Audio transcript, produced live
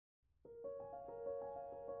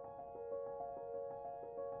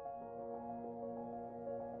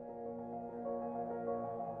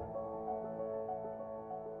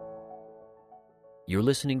You're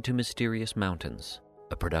listening to Mysterious Mountains,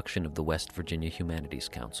 a production of the West Virginia Humanities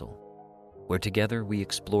Council, where together we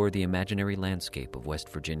explore the imaginary landscape of West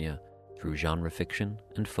Virginia through genre fiction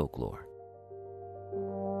and folklore.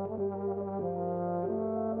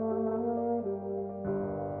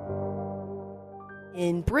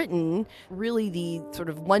 In Britain, really the sort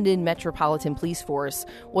of London Metropolitan Police Force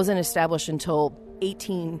wasn't established until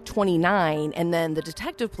 1829, and then the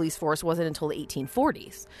Detective Police Force wasn't until the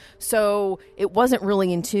 1840s. So it wasn't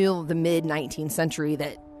really until the mid-19th century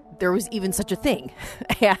that there was even such a thing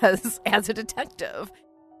as a detective.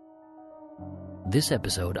 This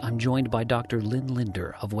episode, I'm joined by Dr. Lynn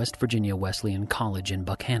Linder of West Virginia Wesleyan College in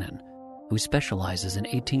Buckhannon, who specializes in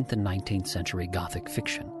 18th and 19th century Gothic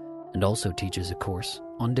fiction, and also teaches a course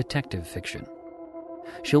on detective fiction.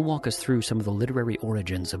 She'll walk us through some of the literary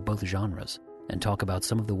origins of both genres and talk about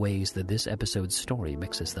some of the ways that this episode's story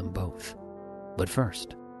mixes them both. But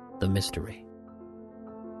first, the mystery.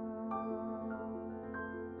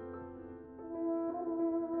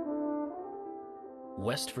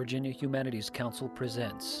 West Virginia Humanities Council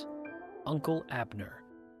presents Uncle Abner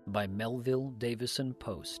by Melville Davison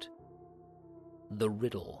Post. The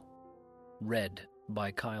Riddle, read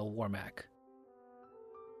by Kyle Warmack.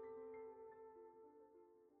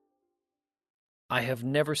 I have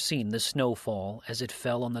never seen the snow fall as it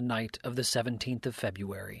fell on the night of the 17th of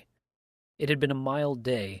February. It had been a mild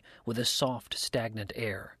day with a soft, stagnant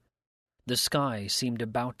air. The sky seemed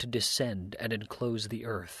about to descend and enclose the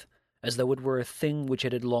earth, as though it were a thing which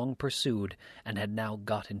it had long pursued and had now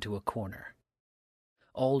got into a corner.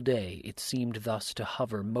 All day it seemed thus to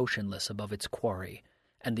hover motionless above its quarry,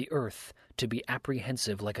 and the earth to be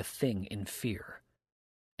apprehensive like a thing in fear.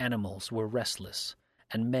 Animals were restless,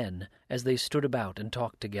 and men, as they stood about and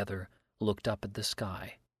talked together, looked up at the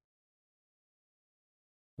sky.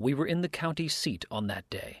 We were in the county seat on that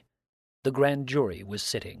day. The grand jury was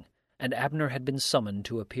sitting, and Abner had been summoned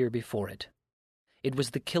to appear before it. It was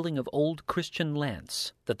the killing of old Christian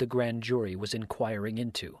Lance that the grand jury was inquiring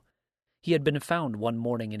into. He had been found one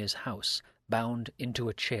morning in his house, bound into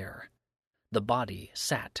a chair. The body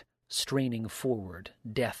sat, straining forward,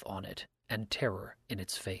 death on it, and terror in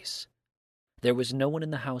its face. There was no one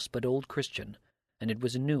in the house but old Christian, and it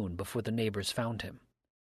was noon before the neighbors found him.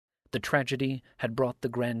 The tragedy had brought the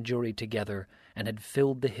grand jury together and had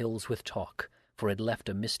filled the hills with talk, for it left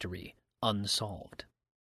a mystery unsolved.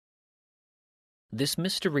 This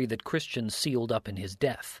mystery that Christian sealed up in his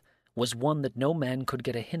death was one that no man could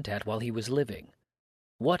get a hint at while he was living.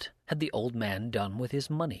 What had the old man done with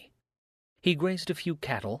his money? He grazed a few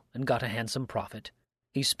cattle and got a handsome profit.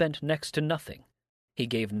 He spent next to nothing. He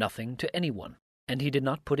gave nothing to anyone, and he did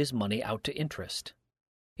not put his money out to interest.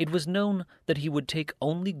 It was known that he would take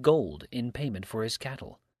only gold in payment for his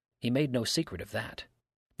cattle. He made no secret of that.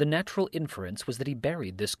 The natural inference was that he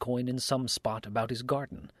buried this coin in some spot about his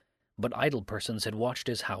garden, but idle persons had watched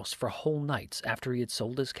his house for whole nights after he had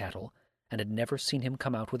sold his cattle, and had never seen him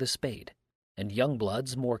come out with a spade. And young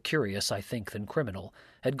bloods, more curious, I think, than criminal,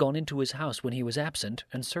 had gone into his house when he was absent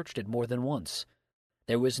and searched it more than once.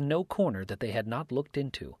 There was no corner that they had not looked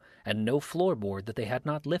into, and no floorboard that they had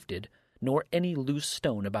not lifted, nor any loose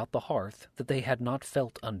stone about the hearth that they had not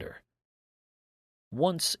felt under.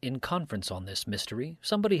 Once, in conference on this mystery,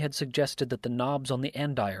 somebody had suggested that the knobs on the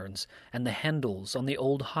andirons and the handles on the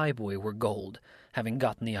old highboy were gold, having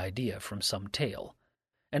gotten the idea from some tale.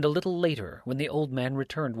 And a little later, when the old man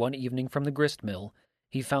returned one evening from the grist mill,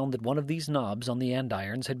 he found that one of these knobs on the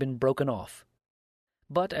andirons had been broken off.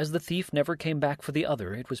 But as the thief never came back for the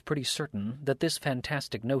other, it was pretty certain that this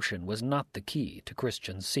fantastic notion was not the key to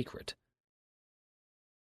Christian's secret.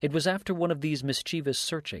 It was after one of these mischievous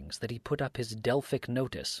searchings that he put up his Delphic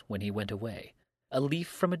notice when he went away, a leaf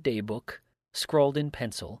from a day-book, scrawled in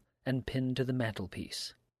pencil and pinned to the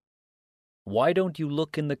mantelpiece. "Why don't you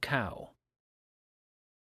look in the cow?"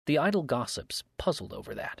 The idle gossips puzzled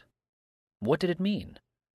over that. What did it mean?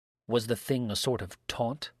 Was the thing a sort of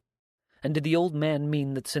taunt? And did the old man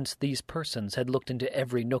mean that since these persons had looked into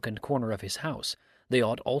every nook and corner of his house, they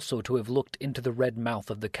ought also to have looked into the red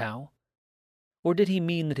mouth of the cow? Or did he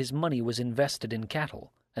mean that his money was invested in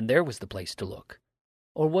cattle, and there was the place to look?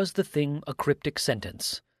 Or was the thing a cryptic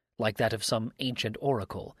sentence, like that of some ancient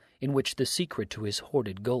oracle, in which the secret to his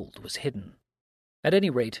hoarded gold was hidden? At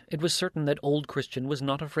any rate, it was certain that old Christian was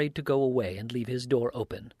not afraid to go away and leave his door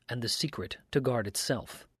open, and the secret to guard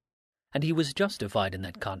itself. And he was justified in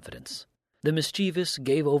that confidence. The mischievous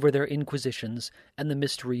gave over their inquisitions, and the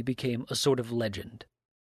mystery became a sort of legend.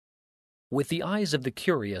 With the eyes of the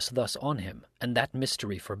curious thus on him, and that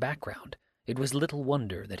mystery for background, it was little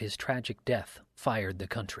wonder that his tragic death fired the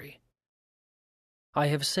country. I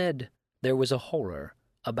have said There was a horror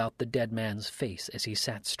about the dead man's face as he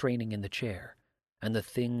sat straining in the chair, and the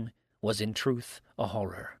thing was in truth a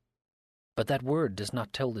horror. But that word does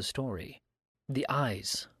not tell the story. The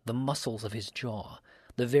eyes, the muscles of his jaw,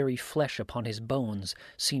 the very flesh upon his bones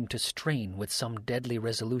seemed to strain with some deadly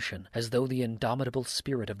resolution, as though the indomitable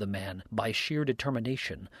spirit of the man, by sheer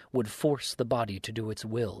determination, would force the body to do its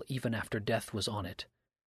will even after death was on it.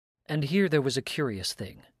 And here there was a curious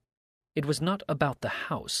thing. It was not about the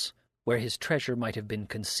house, where his treasure might have been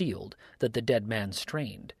concealed, that the dead man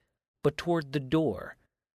strained, but toward the door,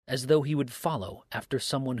 as though he would follow after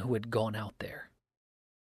someone who had gone out there.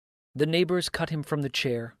 The neighbors cut him from the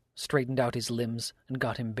chair, straightened out his limbs, and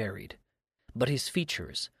got him buried. But his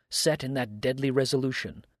features, set in that deadly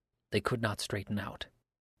resolution, they could not straighten out.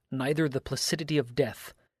 Neither the placidity of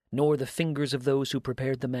death, nor the fingers of those who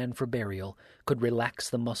prepared the man for burial, could relax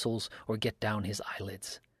the muscles or get down his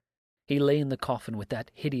eyelids. He lay in the coffin with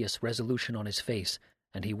that hideous resolution on his face,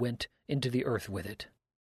 and he went into the earth with it.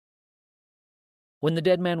 When the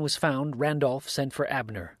dead man was found, Randolph sent for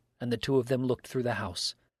Abner, and the two of them looked through the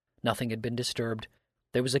house. Nothing had been disturbed.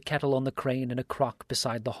 There was a kettle on the crane and a crock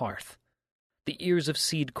beside the hearth. The ears of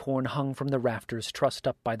seed corn hung from the rafters, trussed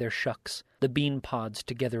up by their shucks, the bean pods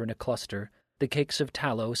together in a cluster. The cakes of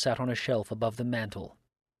tallow sat on a shelf above the mantel.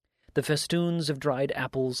 The festoons of dried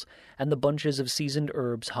apples and the bunches of seasoned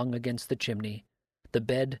herbs hung against the chimney. The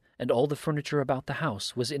bed and all the furniture about the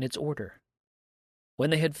house was in its order.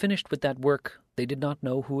 When they had finished with that work, they did not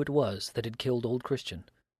know who it was that had killed old Christian.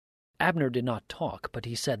 Abner did not talk, but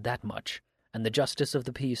he said that much, and the justice of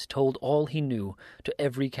the peace told all he knew to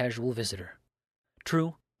every casual visitor.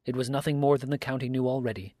 True, it was nothing more than the county knew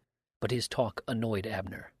already, but his talk annoyed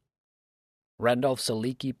Abner. "Randolph's a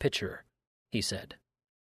leaky pitcher," he said.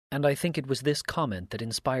 And I think it was this comment that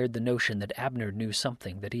inspired the notion that Abner knew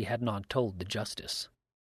something that he had not told the justice.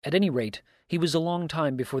 At any rate, he was a long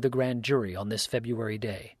time before the grand jury on this February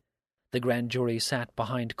day. The grand jury sat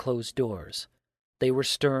behind closed doors. They were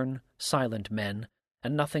stern, silent men,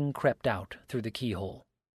 and nothing crept out through the keyhole.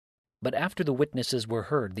 But after the witnesses were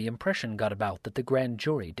heard, the impression got about that the grand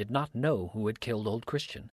jury did not know who had killed old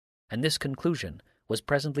Christian, and this conclusion was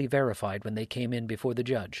presently verified when they came in before the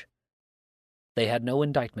judge. They had no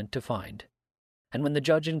indictment to find, and when the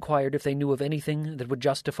judge inquired if they knew of anything that would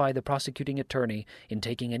justify the prosecuting attorney in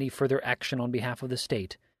taking any further action on behalf of the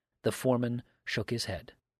state, the foreman shook his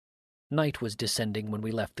head. Night was descending when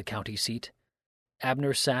we left the county seat.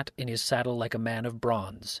 Abner sat in his saddle like a man of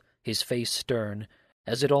bronze, his face stern,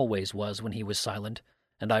 as it always was when he was silent,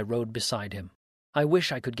 and I rode beside him. I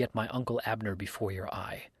wish I could get my Uncle Abner before your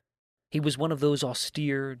eye. He was one of those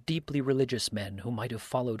austere, deeply religious men who might have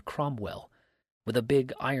followed Cromwell, with a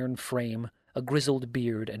big iron frame, a grizzled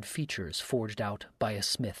beard, and features forged out by a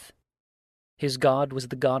smith. His god was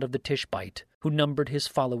the god of the Tishbite, who numbered his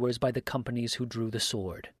followers by the companies who drew the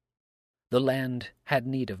sword. The land had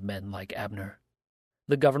need of men like Abner.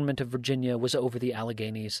 The government of Virginia was over the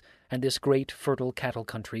Alleghanies, and this great fertile cattle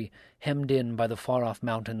country, hemmed in by the far-off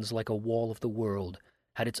mountains like a wall of the world,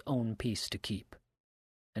 had its own peace to keep.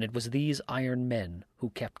 And it was these iron men who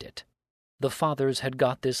kept it. The fathers had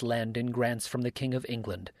got this land in grants from the King of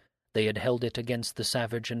England. They had held it against the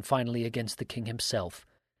savage and finally against the king himself,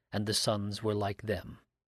 and the sons were like them.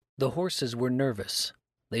 The horses were nervous.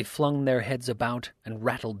 They flung their heads about and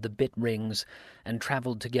rattled the bit rings and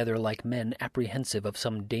travelled together like men apprehensive of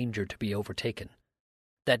some danger to be overtaken.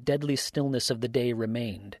 That deadly stillness of the day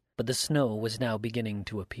remained, but the snow was now beginning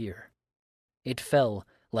to appear. It fell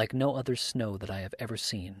like no other snow that I have ever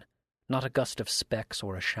seen. Not a gust of specks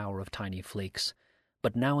or a shower of tiny flakes,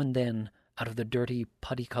 but now and then, out of the dirty,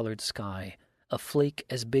 putty-colored sky, a flake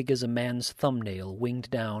as big as a man's thumbnail winged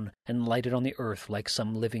down and lighted on the earth like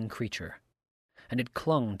some living creature. And it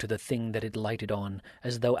clung to the thing that it lighted on,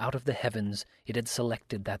 as though out of the heavens it had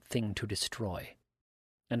selected that thing to destroy.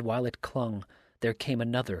 And while it clung, there came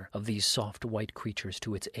another of these soft white creatures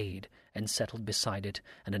to its aid, and settled beside it,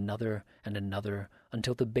 and another,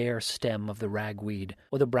 until the bare stem of the ragweed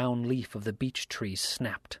or the brown leaf of the beech tree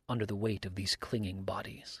snapped under the weight of these clinging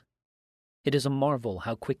bodies. It is a marvel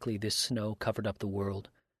how quickly this snow covered up the world,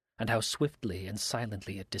 and how swiftly and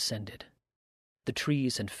silently it descended. The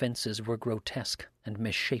trees and fences were grotesque and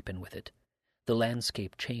misshapen with it. The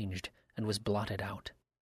landscape changed and was blotted out.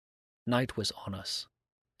 Night was on us,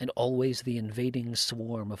 and always the invading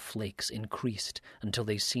swarm of flakes increased until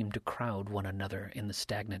they seemed to crowd one another in the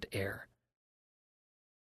stagnant air.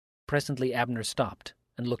 Presently Abner stopped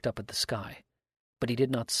and looked up at the sky, but he did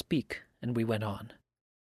not speak, and we went on.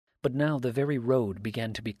 But now the very road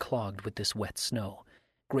began to be clogged with this wet snow.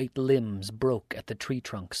 Great limbs broke at the tree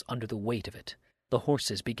trunks under the weight of it. The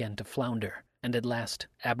horses began to flounder, and at last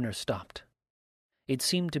Abner stopped. It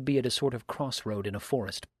seemed to be at a sort of crossroad in a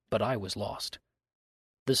forest, but I was lost.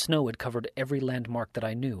 The snow had covered every landmark that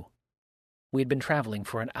I knew. We had been traveling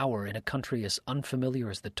for an hour in a country as unfamiliar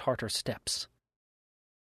as the Tartar steppes.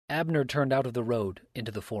 Abner turned out of the road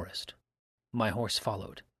into the forest. My horse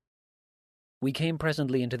followed. We came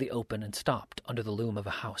presently into the open and stopped under the loom of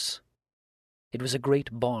a house. It was a great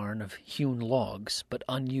barn of hewn logs, but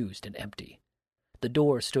unused and empty. The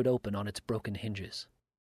door stood open on its broken hinges.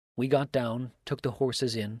 We got down, took the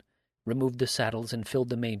horses in, removed the saddles, and filled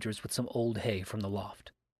the mangers with some old hay from the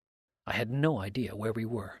loft. I had no idea where we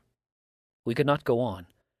were. We could not go on,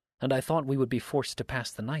 and I thought we would be forced to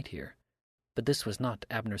pass the night here, but this was not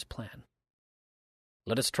Abner's plan.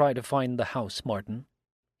 "Let us try to find the house, Martin,"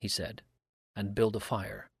 he said, "and build a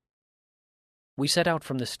fire." We set out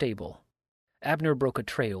from the stable. Abner broke a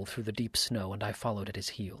trail through the deep snow, and I followed at his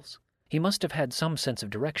heels. He must have had some sense of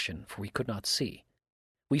direction, for we could not see.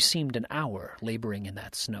 We seemed an hour laboring in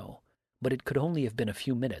that snow, but it could only have been a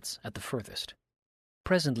few minutes at the furthest.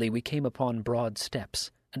 Presently we came upon broad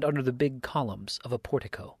steps, and under the big columns of a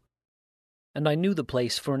portico. And I knew the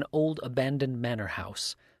place for an old abandoned manor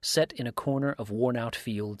house, set in a corner of worn-out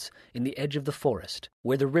fields, in the edge of the forest,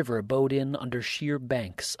 where the river bowed in under sheer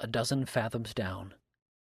banks a dozen fathoms down.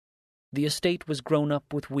 The estate was grown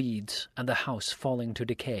up with weeds, and the house falling to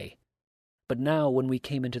decay. But now, when we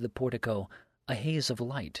came into the portico, a haze of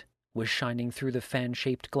light was shining through the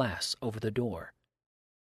fan-shaped glass over the door.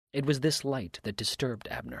 It was this light that disturbed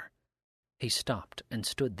Abner. He stopped and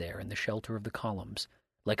stood there in the shelter of the columns,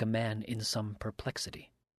 like a man in some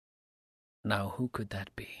perplexity. "Now who could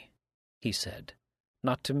that be?" he said,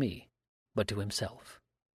 not to me, but to himself.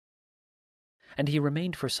 And he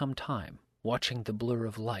remained for some time, watching the blur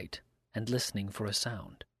of light and listening for a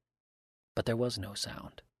sound. But there was no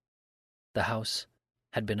sound. The house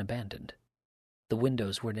had been abandoned. The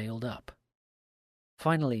windows were nailed up.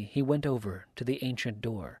 Finally, he went over to the ancient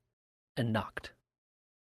door and knocked.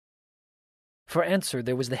 For answer,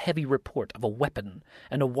 there was the heavy report of a weapon,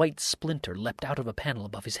 and a white splinter leapt out of a panel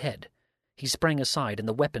above his head. He sprang aside, and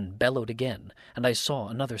the weapon bellowed again, and I saw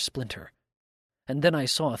another splinter. And then I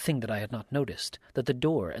saw a thing that I had not noticed, that the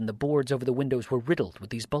door and the boards over the windows were riddled with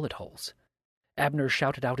these bullet holes. Abner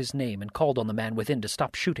shouted out his name and called on the man within to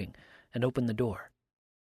stop shooting, and opened the door.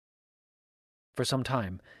 For some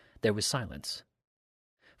time there was silence.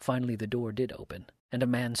 Finally the door did open, and a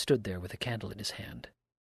man stood there with a candle in his hand.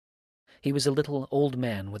 He was a little old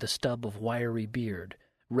man with a stub of wiry beard,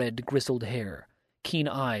 red grizzled hair, keen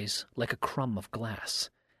eyes like a crumb of glass,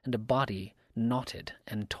 and a body knotted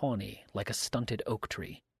and tawny like a stunted oak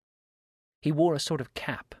tree. He wore a sort of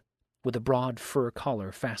cap, with a broad fur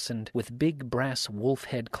collar fastened with big brass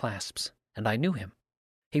wolf-head clasps, and I knew him.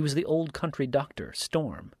 He was the old country doctor,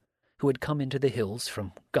 Storm, who had come into the hills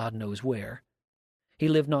from God knows where. He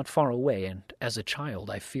lived not far away, and as a child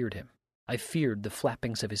I feared him. I feared the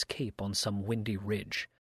flappings of his cape on some windy ridge,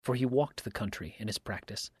 for he walked the country in his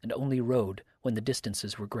practice, and only rode when the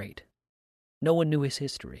distances were great. No one knew his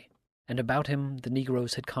history, and about him the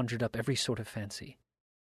Negroes had conjured up every sort of fancy.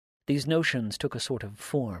 These notions took a sort of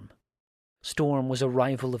form. Storm was a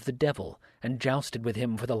rival of the devil, and jousted with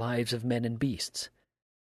him for the lives of men and beasts.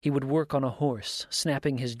 He would work on a horse,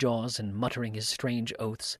 snapping his jaws and muttering his strange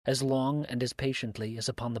oaths, as long and as patiently as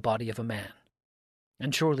upon the body of a man.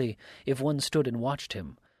 And surely, if one stood and watched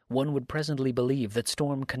him, one would presently believe that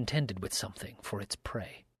Storm contended with something for its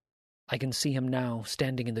prey. I can see him now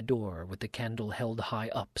standing in the door with the candle held high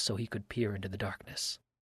up so he could peer into the darkness.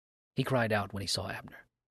 He cried out when he saw Abner.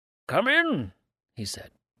 "Come in," he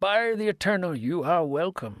said. "By the Eternal, you are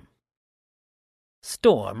welcome."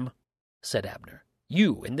 "Storm," said Abner,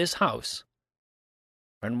 "you in this house?"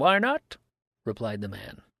 "And why not?" replied the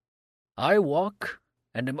man. "I walk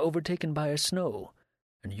and am overtaken by a snow,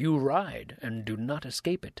 and you ride and do not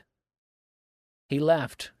escape it." He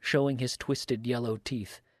laughed, showing his twisted yellow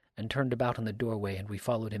teeth, and turned about in the doorway, and we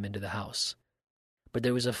followed him into the house. But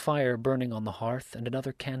there was a fire burning on the hearth and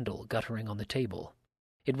another candle guttering on the table.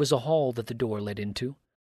 It was a hall that the door led into,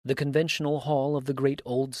 the conventional hall of the great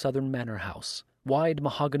old southern manor house. Wide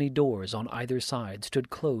mahogany doors on either side stood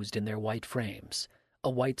closed in their white frames, a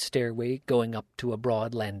white stairway going up to a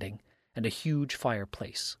broad landing, and a huge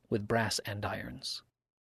fireplace with brass andirons.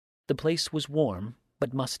 The place was warm,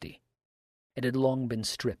 but musty. It had long been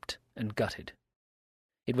stripped and gutted.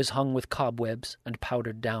 It was hung with cobwebs and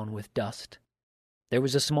powdered down with dust. There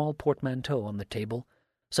was a small portmanteau on the table,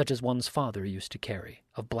 such as one's father used to carry,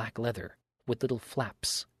 of black leather, with little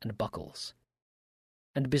flaps and buckles.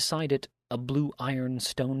 And beside it a blue iron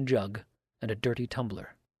stone jug and a dirty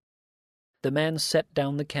tumbler. The man set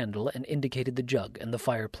down the candle and indicated the jug and the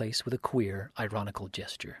fireplace with a queer, ironical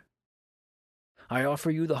gesture. "I offer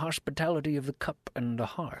you the hospitality of the cup and the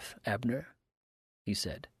hearth, Abner," he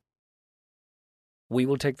said. "We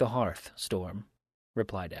will take the hearth, Storm,"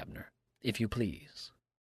 replied Abner, "if you please."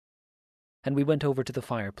 And we went over to the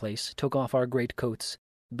fireplace, took off our greatcoats,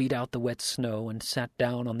 beat out the wet snow, and sat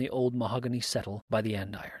down on the old mahogany settle by the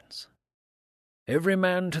andirons. "Every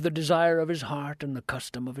man to the desire of his heart and the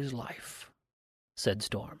custom of his life," said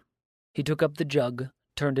Storm. He took up the jug,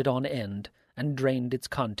 turned it on end, and drained its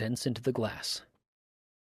contents into the glass.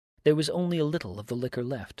 There was only a little of the liquor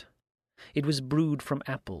left. It was brewed from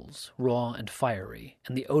apples, raw and fiery,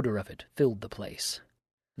 and the odor of it filled the place.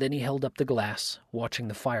 Then he held up the glass, watching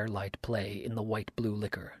the firelight play in the white-blue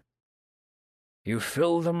liquor. "You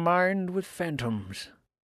fill the mind with phantoms,"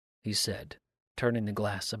 he said, turning the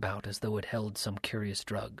glass about as though it held some curious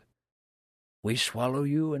drug. "We swallow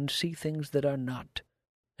you and see things that are not,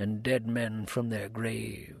 and dead men from their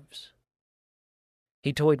graves."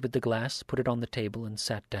 He toyed with the glass, put it on the table, and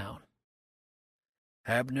sat down.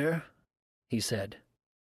 "Abner," he said,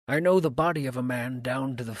 "I know the body of a man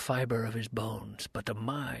down to the fiber of his bones, but the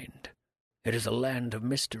mind, it is a land of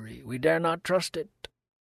mystery. We dare not trust it."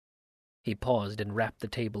 He paused and rapped the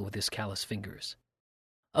table with his callous fingers.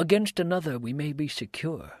 "Against another we may be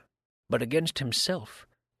secure, but against himself,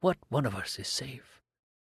 what one of us is safe?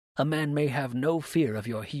 A man may have no fear of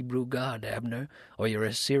your Hebrew God, Abner, or your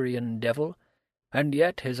Assyrian devil, and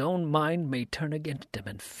yet his own mind may turn against him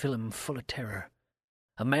and fill him full of terror.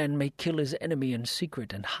 A man may kill his enemy in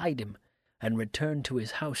secret and hide him, and return to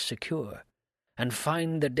his house secure, and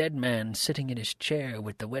find the dead man sitting in his chair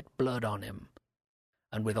with the wet blood on him.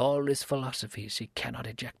 And with all his philosophies he cannot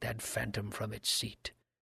eject that phantom from its seat.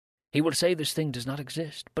 He will say this thing does not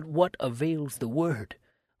exist, but what avails the word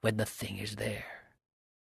when the thing is there?"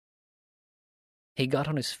 He got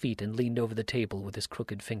on his feet and leaned over the table with his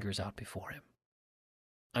crooked fingers out before him.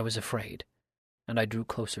 I was afraid, and I drew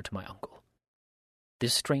closer to my uncle.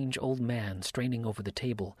 This strange old man, straining over the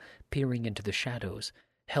table, peering into the shadows,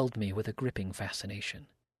 held me with a gripping fascination.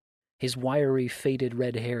 His wiry, faded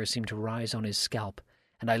red hair seemed to rise on his scalp,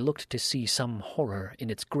 and I looked to see some horror in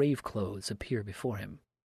its grave clothes appear before him.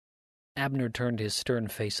 Abner turned his stern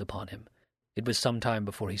face upon him. It was some time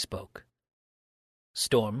before he spoke.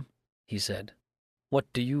 "Storm," he said,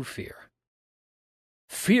 "what do you fear?"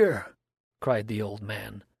 "Fear!" cried the old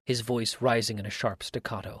man, his voice rising in a sharp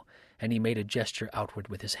staccato, and he made a gesture outward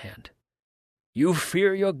with his hand. "You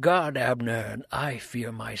fear your God, Abner, and I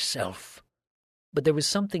fear myself." But there was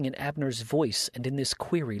something in Abner's voice and in this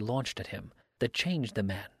query launched at him that changed the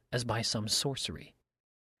man as by some sorcery.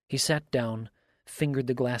 He sat down, fingered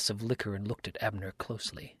the glass of liquor, and looked at Abner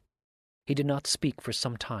closely. He did not speak for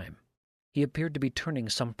some time. He appeared to be turning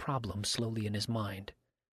some problem slowly in his mind.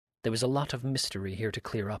 There was a lot of mystery here to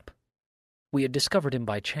clear up. We had discovered him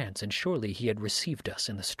by chance, and surely he had received us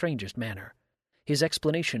in the strangest manner. His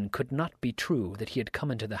explanation could not be true that he had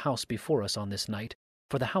come into the house before us on this night,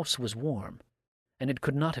 for the house was warm, and it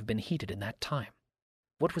could not have been heated in that time.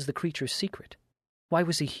 What was the creature's secret? Why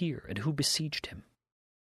was he here, and who besieged him?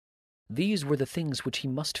 These were the things which he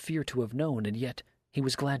must fear to have known, and yet he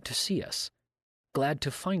was glad to see us, glad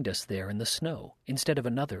to find us there in the snow, instead of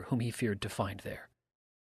another whom he feared to find there.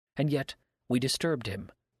 And yet we disturbed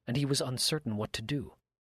him, and he was uncertain what to do.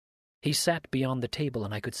 He sat beyond the table,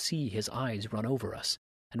 and I could see his eyes run over us,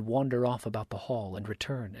 and wander off about the hall, and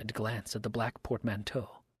return and glance at the black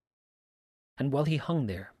portmanteau. And while he hung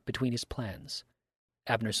there between his plans,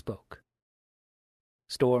 Abner spoke.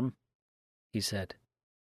 "Storm," he said,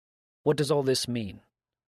 "what does all this mean?"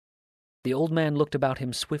 The old man looked about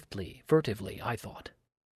him swiftly, furtively, I thought.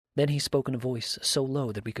 Then he spoke in a voice so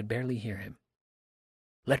low that we could barely hear him.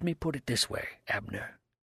 "Let me put it this way, Abner,"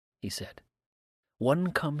 he said.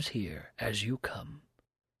 "One comes here as you come.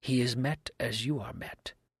 He is met as you are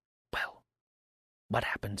met. Well, what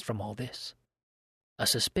happens from all this? A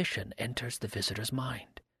suspicion enters the visitor's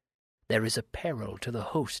mind. There is a peril to the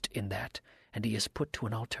host in that, and he is put to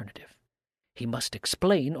an alternative. He must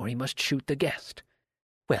explain or he must shoot the guest.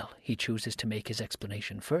 Well, he chooses to make his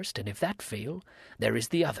explanation first, and if that fail, there is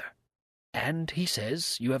the other. And he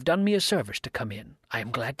says, 'You have done me a service to come in. I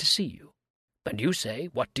am glad to see you.' And you say,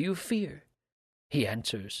 'What do you fear?' He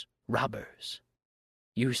answers, 'Robbers.'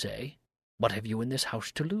 You say, 'What have you in this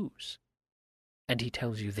house to lose?' And he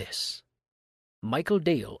tells you this. Michael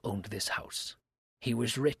Dale owned this house. He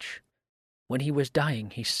was rich. When he was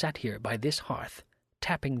dying, he sat here by this hearth,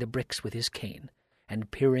 tapping the bricks with his cane,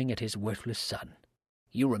 and peering at his worthless son.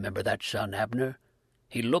 You remember that son, Abner?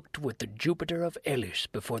 He looked with the Jupiter of Elis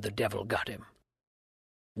before the devil got him.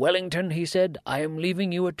 "Wellington," he said, "I am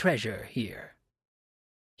leaving you a treasure here."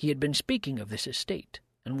 He had been speaking of this estate,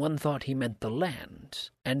 and one thought he meant the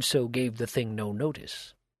lands, and so gave the thing no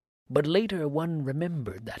notice. But later one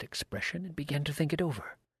remembered that expression and began to think it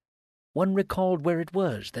over. One recalled where it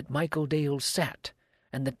was that Michael Dale sat,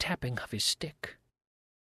 and the tapping of his stick.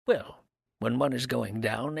 Well, when one is going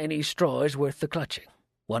down, any straw is worth the clutching.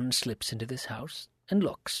 One slips into this house and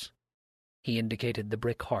looks. He indicated the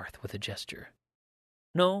brick hearth with a gesture.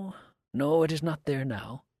 No, it is not there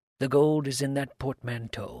now. The gold is in that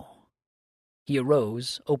portmanteau. He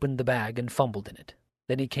arose, opened the bag, and fumbled in it.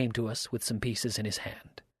 Then he came to us with some pieces in his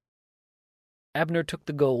hand. Abner took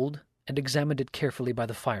the gold and examined it carefully by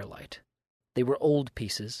the firelight. They were old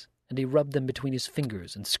pieces, and he rubbed them between his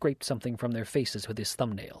fingers and scraped something from their faces with his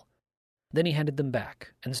thumbnail. Then he handed them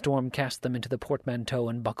back, and Storm cast them into the portmanteau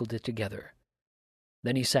and buckled it together.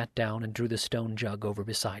 Then he sat down and drew the stone jug over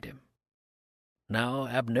beside him. "Now,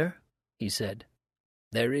 Abner," he said,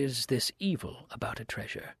 "there is this evil about a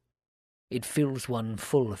treasure. It fills one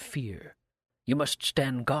full of fear. You must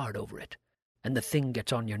stand guard over it, and the thing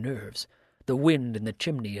gets on your nerves. The wind in the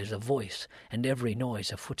chimney is a voice, and every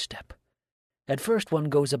noise a footstep. At first one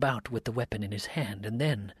goes about with the weapon in his hand, and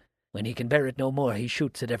then, when he can bear it no more, he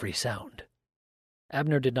shoots at every sound."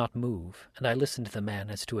 Abner did not move, and I listened to the man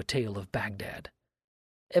as to a tale of Baghdad.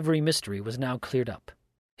 Every mystery was now cleared up.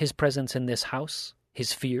 His presence in this house,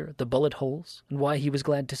 his fear, the bullet holes, and why he was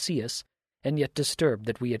glad to see us, and yet disturbed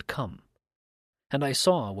that we had come. And I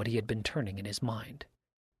saw what he had been turning in his mind,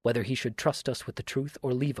 whether he should trust us with the truth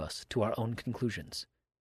or leave us to our own conclusions.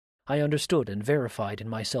 I understood and verified in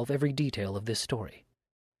myself every detail of this story.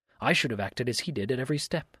 I should have acted as he did at every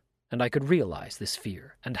step, and I could realize this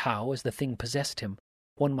fear, and how, as the thing possessed him,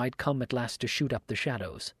 one might come at last to shoot up the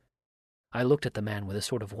shadows. I looked at the man with a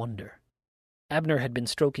sort of wonder. Abner had been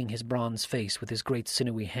stroking his bronze face with his great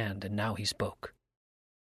sinewy hand, and now he spoke.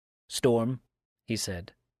 "Storm," he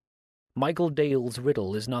said, "Michael Dale's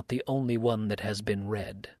riddle is not the only one that has been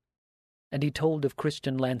read." And he told of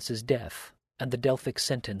Christian Lance's death, and the Delphic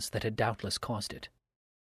sentence that had doubtless caused it.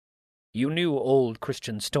 "You knew old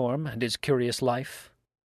Christian Storm and his curious life?"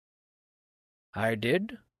 "I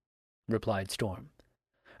did," replied Storm,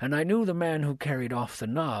 "and I knew the man who carried off the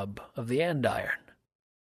knob of the andiron.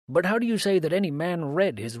 But how do you say that any man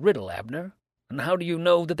read his riddle, Abner? And how do you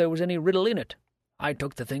know that there was any riddle in it? I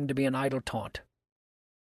took the thing to be an idle taunt."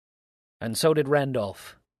 "And so did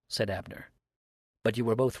Randolph," said Abner. "But you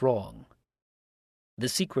were both wrong. The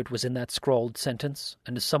secret was in that scrawled sentence,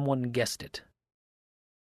 and someone guessed it."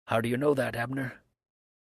 "How do you know that, Abner?"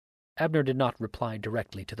 Abner did not reply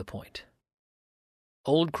directly to the point.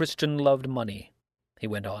 "Old Christian loved money," he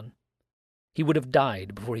went on. "He would have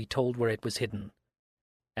died before he told where it was hidden.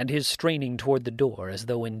 And his straining toward the door, as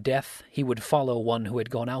though in death he would follow one who had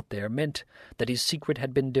gone out there, meant that his secret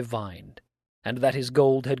had been divined, and that his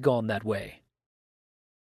gold had gone that way."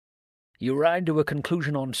 "You ride to a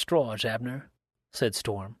conclusion on straws, Abner," said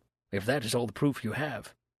Storm, "if that is all the proof you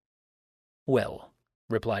have." "Well,"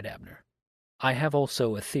 replied Abner, "I have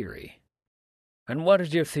also a theory." "And what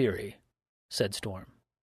is your theory?" said Storm.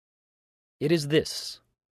 "It is this,"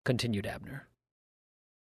 continued Abner.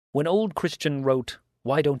 "When old Christian wrote,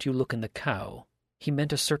 'Why don't you look in the cow?' he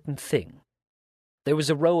meant a certain thing. There was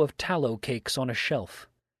a row of tallow cakes on a shelf.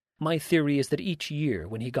 My theory is that each year,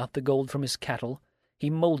 when he got the gold from his cattle, he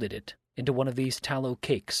molded it into one of these tallow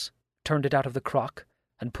cakes, turned it out of the crock,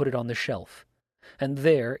 and put it on the shelf. And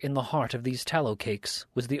there, in the heart of these tallow cakes,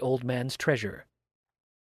 was the old man's treasure."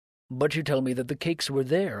 "But you tell me that the cakes were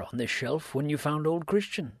there on this shelf when you found old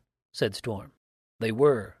Christian," said Storm. "They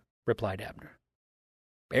were," replied Abner.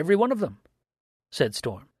 "Every one of them?" said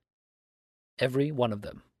Storm. "Every one of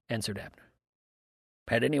them," answered Abner.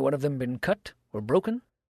 "Had any one of them been cut or broken?"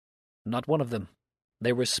 "Not one of them.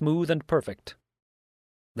 They were smooth and perfect."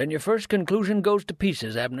 "Then your first conclusion goes to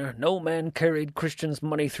pieces, Abner. No man carried Christian's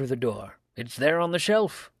money through the door. It's there on the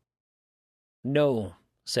shelf." "No,"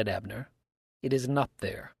 said Abner. "It is not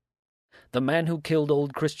there. The man who killed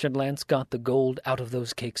old Christian Lance got the gold out of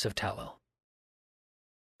those cakes of tallow."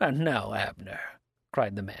 "And now, Abner,"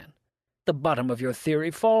 cried the man, "the bottom of your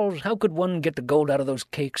theory falls. How could one get the gold out of those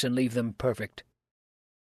cakes and leave them perfect?"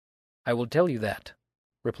 "I will tell you that,"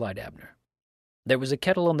 replied Abner. "There was a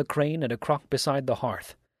kettle on the crane and a crock beside the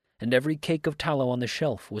hearth, and every cake of tallow on the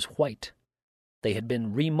shelf was white. They had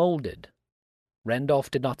been remolded.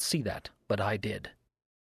 Randolph did not see that, but I did."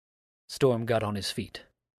 Storm got on his feet.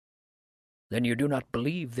 "Then you do not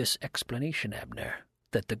believe this explanation, Abner,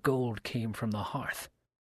 that the gold came from the hearth?"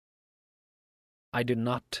 "I do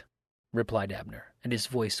not," replied Abner, and his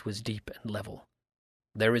voice was deep and level.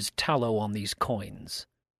 "There is tallow on these coins,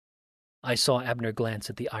 I saw Abner glance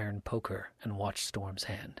at the iron poker and watch Storm's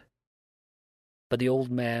hand. But the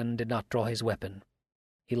old man did not draw his weapon.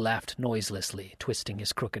 He laughed noiselessly, twisting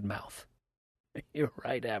his crooked mouth. "You're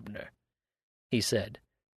right, Abner," he said.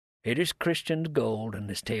 "It is Christian's gold, and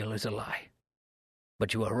this tale is a lie.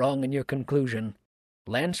 But you are wrong in your conclusion.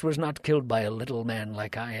 Lance was not killed by a little man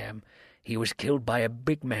like I am. He was killed by a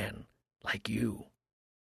big man like you."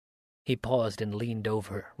 He paused and leaned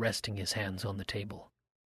over, resting his hands on the table.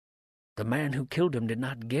 "The man who killed him did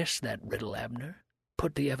not guess that riddle, Abner.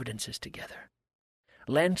 Put the evidences together.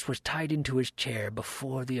 Lance was tied into his chair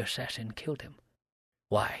before the assassin killed him.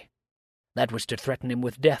 Why? That was to threaten him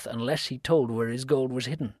with death unless he told where his gold was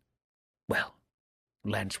hidden. Well,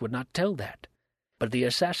 Lance would not tell that, but the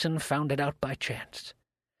assassin found it out by chance.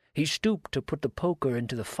 He stooped to put the poker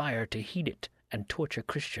into the fire to heat it and torture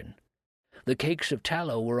Christian. The cakes of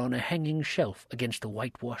tallow were on a hanging shelf against the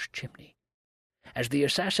whitewashed chimney. As the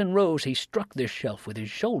assassin rose, he struck this shelf with his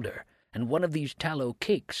shoulder, and one of these tallow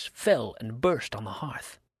cakes fell and burst on the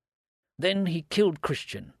hearth. Then he killed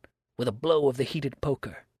Christian with a blow of the heated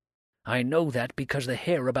poker. I know that because the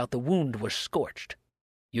hair about the wound was scorched.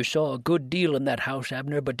 You saw a good deal in that house,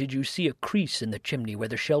 Abner, but did you see a crease in the chimney where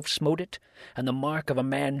the shelf smote it, and the mark of a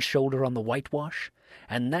man's shoulder on the whitewash?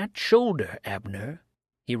 And that shoulder, Abner,"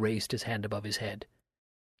 he raised his hand above his head,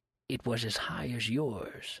 "it was as high as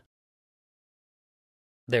yours."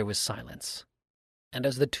 There was silence, and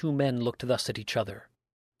as the two men looked thus at each other,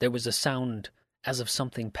 there was a sound as of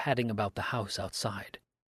something padding about the house outside.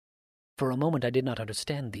 For a moment I did not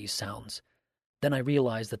understand these sounds. Then I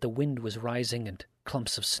realized that the wind was rising and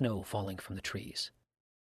clumps of snow falling from the trees.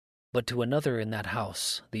 But to another in that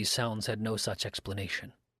house, these sounds had no such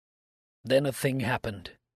explanation. Then a thing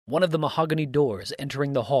happened. One of the mahogany doors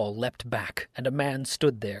entering the hall leapt back, and a man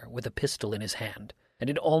stood there with a pistol in his hand, and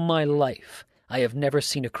in all my life I have never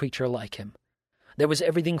seen a creature like him. There was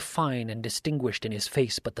everything fine and distinguished in his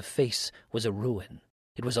face, but the face was a ruin.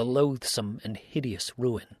 It was a loathsome and hideous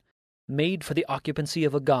ruin. Made for the occupancy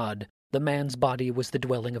of a god, the man's body was the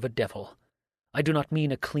dwelling of a devil. I do not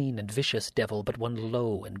mean a clean and vicious devil, but one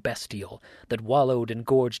low and bestial, that wallowed and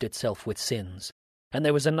gorged itself with sins. And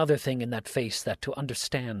there was another thing in that face that, to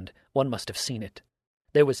understand, one must have seen it.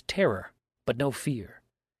 There was terror, but no fear.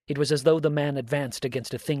 It was as though the man advanced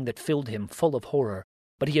against a thing that filled him full of horror,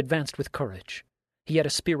 but he advanced with courage. He had a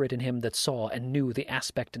spirit in him that saw and knew the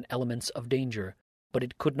aspect and elements of danger, but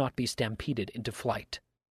it could not be stampeded into flight.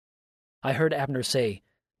 I heard Abner say,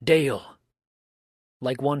 "Dale,"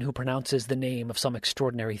 like one who pronounces the name of some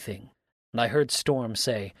extraordinary thing, and I heard Storm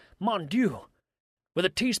say, "Mon Dieu! With a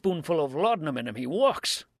teaspoonful of laudanum in him he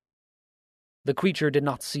walks." The creature did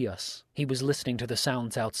not see us. He was listening to the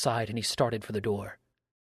sounds outside, and he started for the door.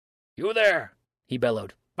 "You there!" he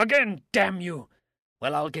bellowed. "Again, damn you!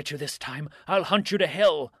 Well, I'll get you this time. I'll hunt you to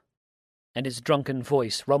hell!" And his drunken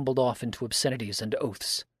voice rumbled off into obscenities and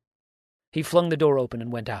oaths. He flung the door open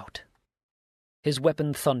and went out. His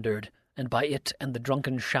weapon thundered, and by it and the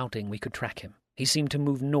drunken shouting we could track him. He seemed to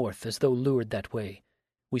move north as though lured that way.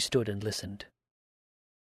 We stood and listened.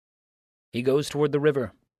 "He goes toward the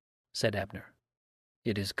river," said Abner.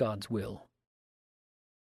 "It is God's will."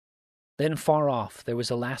 Then far off there was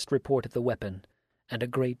a last report of the weapon, and a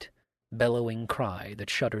great, bellowing cry that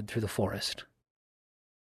shuddered through the forest.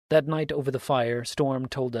 That night over the fire, Storm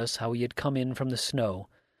told us how he had come in from the snow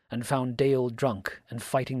and found Dale drunk and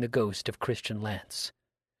fighting the ghost of Christian Lance,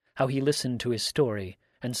 how he listened to his story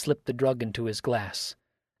and slipped the drug into his glass,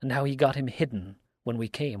 and how he got him hidden when we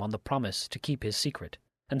came on the promise to keep his secret,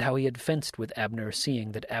 and how he had fenced with Abner,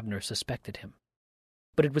 seeing that Abner suspected him.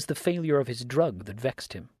 But it was the failure of his drug that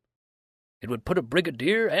vexed him. "It would put a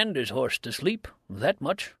brigadier and his horse to sleep, that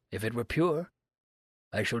much, if it were pure.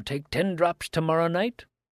 I shall take 10 drops tomorrow night,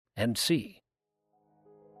 and see."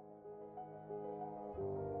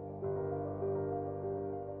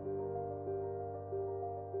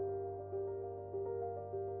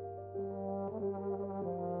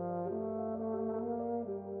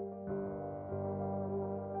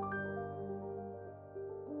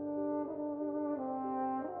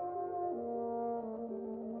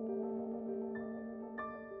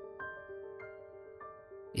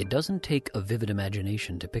 It doesn't take a vivid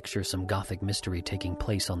imagination to picture some Gothic mystery taking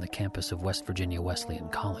place on the campus of West Virginia Wesleyan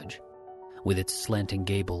College, with its slanting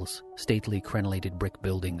gables, stately crenellated brick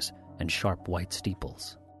buildings, and sharp white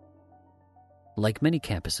steeples. Like many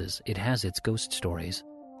campuses, it has its ghost stories,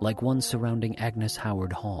 like one surrounding Agnes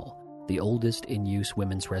Howard Hall, the oldest in-use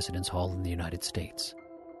women's residence hall in the United States.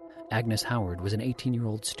 Agnes Howard was an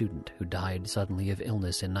 18-year-old student who died suddenly of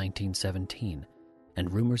illness in 1917,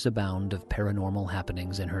 and rumors abound of paranormal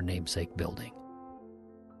happenings in her namesake building.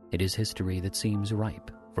 It is history that seems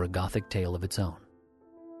ripe for a Gothic tale of its own.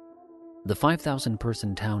 The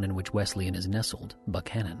 5,000-person town in which Wesleyan is nestled,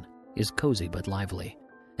 Buckhannon, is cozy but lively,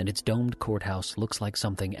 and its domed courthouse looks like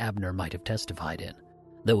something Abner might have testified in,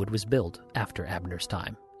 though it was built after Abner's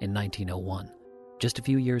time, in 1901, just a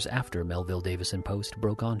few years after Melville Davisson Post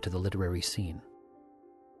broke onto the literary scene.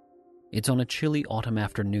 It's on a chilly autumn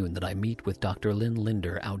afternoon that I meet with Dr. Lynn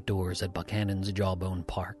Linder outdoors at Buckhannon's Jawbone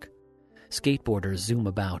Park. Skateboarders zoom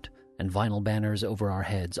about, and vinyl banners over our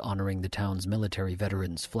heads honoring the town's military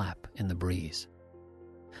veterans flap in the breeze.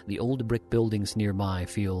 The old brick buildings nearby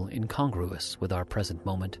feel incongruous with our present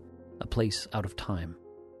moment, a place out of time.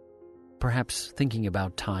 Perhaps thinking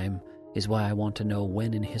about time is why I want to know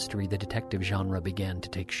when in history the detective genre began to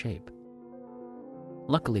take shape.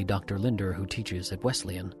 Luckily, Dr. Linder, who teaches at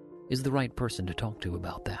Wesleyan, is the right person to talk to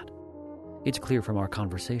about that. It's clear from our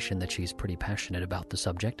conversation that she's pretty passionate about the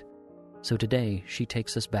subject, so today she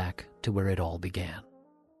takes us back to where it all began.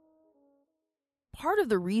 Part of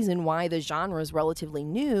the reason why the genre is relatively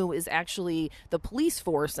new is actually the police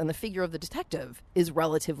force, and the figure of the detective is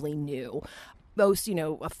relatively new. Most,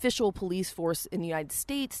 official police force in the United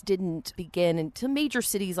States didn't begin into major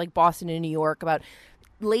cities like Boston and New York about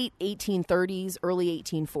late 1830s, early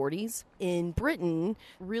 1840s. In Britain,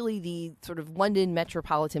 really the sort of London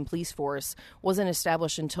Metropolitan Police Force wasn't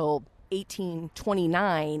established until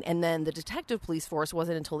 1829, and then the detective police force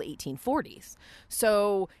wasn't until the 1840s.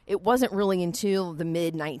 So it wasn't really until the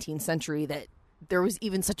mid-19th century that there was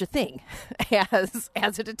even such a thing as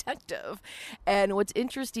a detective. And what's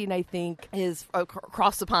interesting, I think, is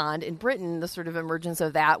across the pond in Britain, the sort of emergence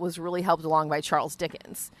of that was really helped along by Charles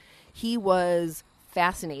Dickens. He was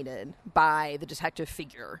fascinated by the detective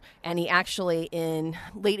figure, and he actually in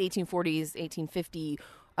late 1840s,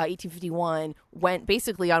 1851 went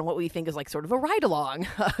basically on what we think is like sort of a ride-along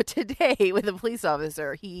today with a police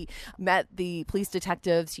officer. He met the police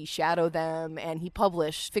detectives, he shadowed them, and he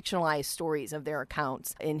published fictionalized stories of their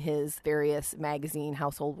accounts in his various magazine,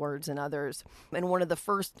 Household Words and others. And one of the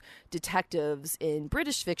first detectives in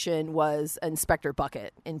British fiction was Inspector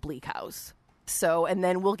Bucket in Bleak House. So, and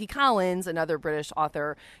then Wilkie Collins, another British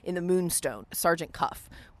author, in The Moonstone, Sergeant Cuff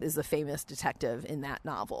is the famous detective in that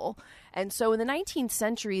novel. And so in the 19th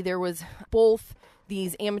century, there was both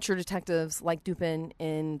these amateur detectives like Dupin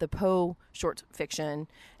in the Poe short fiction,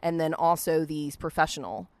 and then also these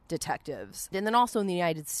professional detectives. And then also in the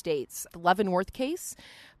United States, the Leavenworth Case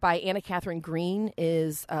by Anna Catherine Green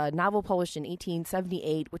is a novel published in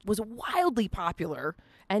 1878, which was wildly popular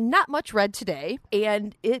and not much read today.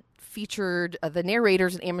 And it featured the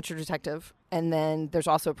narrator's an amateur detective, and then there's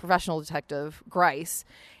also a professional detective, Grice.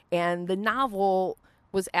 And the novel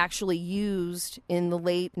was actually used in the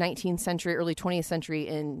late 19th century, early 20th century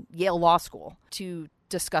in Yale Law School to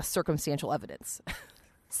discuss circumstantial evidence.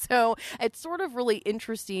 So it's sort of really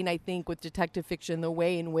interesting, I think, with detective fiction, the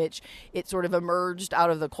way in which it sort of emerged out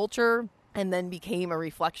of the culture and then became a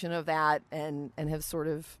reflection of that and have sort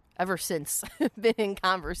of ever since been in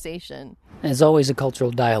conversation. There's always a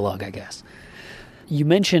cultural dialogue, I guess. You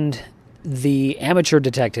mentioned the amateur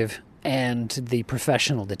detective and the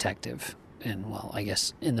professional detective. And, well, I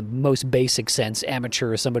guess in the most basic sense,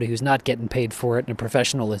 amateur is somebody who's not getting paid for it, and a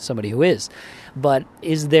professional is somebody who is. But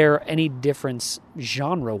is there any difference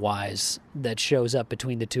genre-wise that shows up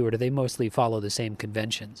between the two, or do they mostly follow the same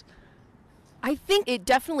conventions? I think it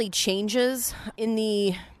definitely changes. In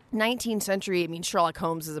the 19th century, I mean, Sherlock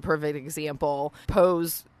Holmes is a perfect example.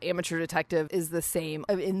 Poe's amateur detective is the same.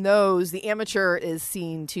 In those, the amateur is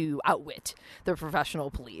seen to outwit the professional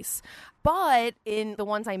police. But in the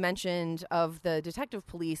ones I mentioned of the detective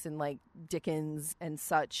police and like Dickens and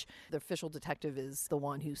such, the official detective is the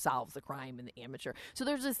one who solves the crime in the amateur. So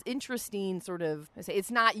there's this interesting sort of,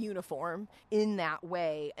 it's not uniform in that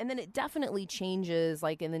way. And then it definitely changes,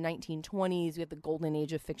 like in the 1920s, we have the golden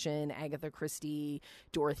age of fiction, Agatha Christie,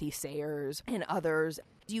 Dorothy Sayers, and others.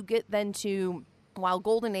 You get then to, while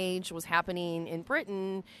Golden Age was happening in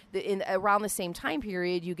Britain, around the same time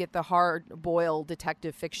period, you get the hard-boiled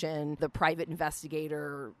detective fiction, the private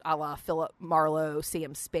investigator, a la Philip Marlowe,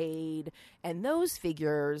 Sam Spade, and those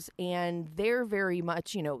figures. And they're very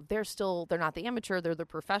much, they're not the amateur, they're the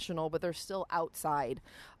professional, but they're still outside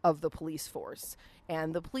of the police force.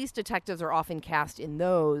 And the police detectives are often cast in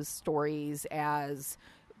those stories as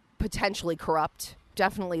potentially corrupt.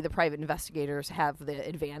 Definitely the private investigators have the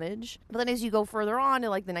advantage. But then as you go further on to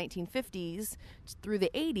like the 1950s through the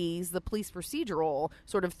 80s, the police procedural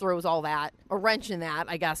sort of throws all that, a wrench in that,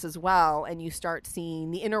 I guess, as well. And you start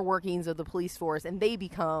seeing the inner workings of the police force, and they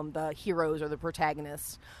become the heroes or the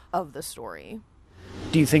protagonists of the story.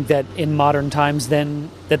 Do you think that in modern times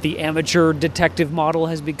then that the amateur detective model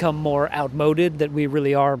has become more outmoded, that we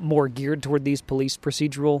really are more geared toward these police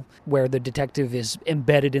procedural where the detective is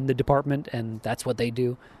embedded in the department and that's what they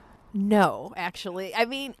do? No, actually. I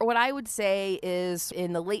mean, what I would say is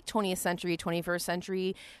in the late 20th century, 21st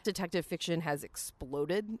century, detective fiction has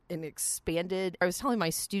exploded and expanded. I was telling my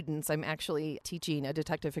students, I'm actually teaching a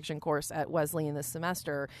detective fiction course at Wesleyan this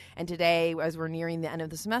semester. And today, as we're nearing the end of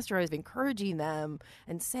the semester, I was encouraging them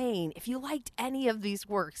and saying, if you liked any of these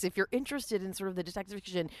works, if you're interested in sort of the detective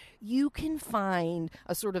fiction, you can find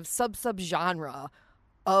a sort of sub-genre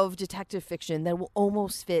of detective fiction that will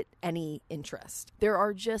almost fit any interest. There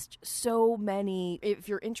are just so many. If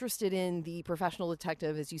you're interested in the professional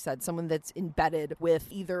detective, as you said, someone that's embedded with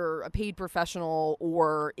either a paid professional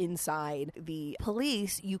or inside the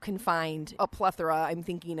police, you can find a plethora. I'm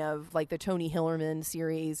thinking of like the Tony Hillerman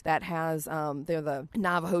series that has, they're the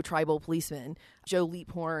Navajo tribal policemen, Joe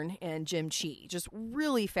Leaphorn and Jim Chee. Just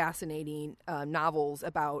really fascinating novels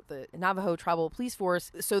about the Navajo tribal police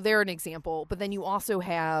force. So they're an example. But then you also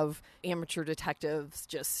have amateur detectives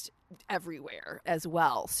just everywhere as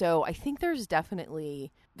well. So I think there's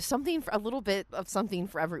definitely a little bit of something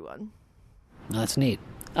for everyone. That's neat.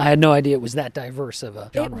 I had no idea it was that diverse of a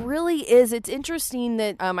genre. It really is. It's interesting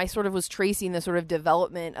that I sort of was tracing the sort of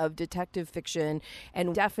development of detective fiction,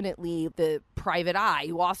 and definitely the Private Eye,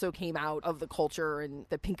 who also came out of the culture, and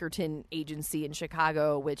the Pinkerton Agency in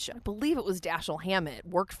Chicago, which I believe it was Dashiell Hammett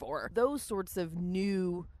worked for. Those sorts of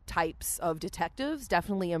new types of detectives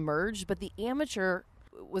definitely emerged, but the amateur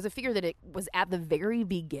was a figure that it was at the very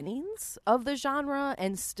beginnings of the genre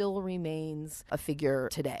and still remains a figure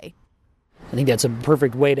today. I think that's a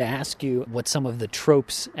perfect way to ask you what some of the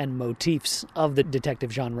tropes and motifs of the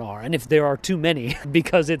detective genre are. And if there are too many,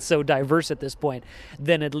 because it's so diverse at this point,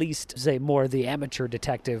 then at least say more the amateur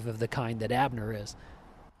detective of the kind that Abner is.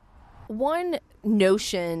 One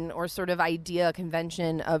notion or sort of idea,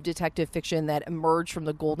 convention of detective fiction that emerged from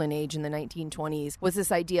the golden age in the 1920s was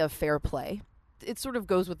this idea of fair play. It sort of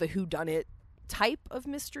goes with the whodunit type of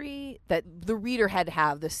mystery, that the reader had to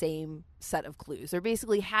have the same set of clues. There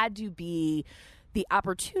basically had to be the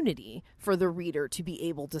opportunity for the reader to be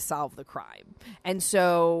able to solve the crime. And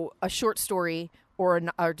so a short story or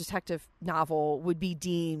a detective novel would be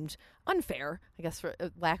deemed unfair, I guess for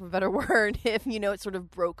lack of a better word, if, it sort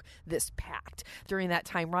of broke this pact. During that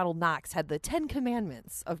time, Ronald Knox had the 10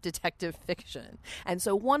 Commandments of detective fiction. And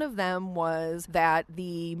so one of them was that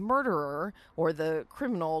the murderer or the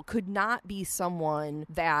criminal could not be someone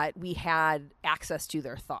that we had access to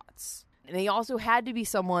their thoughts. And they also had to be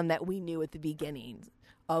someone that we knew at the beginning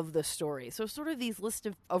of the story. So sort of these list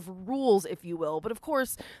of rules, if you will. But of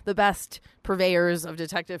course, the best purveyors of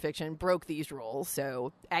detective fiction broke these rules.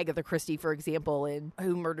 So Agatha Christie, for example, in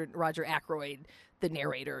Who Murdered Roger Ackroyd, the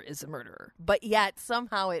narrator is a murderer. But yet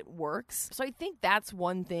somehow it works. So I think that's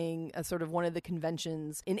one thing, sort of one of the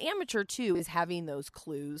conventions in amateur too, is having those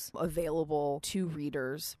clues available to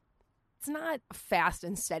readers. It's not a fast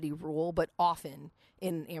and steady rule, but often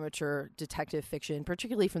in amateur detective fiction,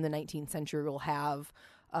 particularly from the 19th century, we'll have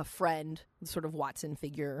a friend, sort of Watson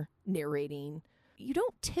figure, narrating. You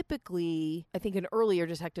don't typically, I think in earlier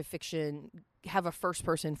detective fiction, have a first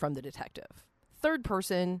person from the detective. Third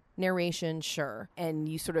person narration, sure. And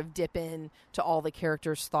you sort of dip in to all the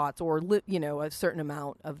characters' thoughts or, a certain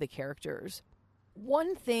amount of the characters.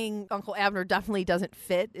 One thing Uncle Abner definitely doesn't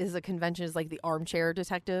fit is a convention is like the armchair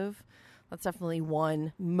detective. That's definitely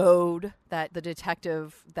one mode that the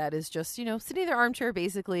detective that is just, sitting in their armchair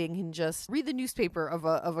basically and can just read the newspaper of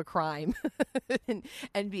a crime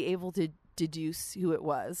and be able to deduce who it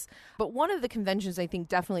was. But one of the conventions I think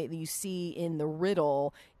definitely that you see in the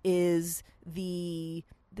riddle is the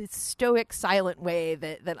stoic, silent way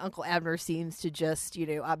that Uncle Abner seems to just,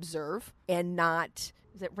 observe and not...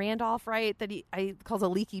 Is it Randolph, right? That he calls a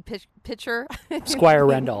leaky pitcher? Squire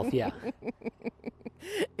Randolph, yeah.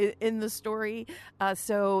 In the story.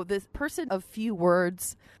 So this person of few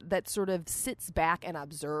words that sort of sits back and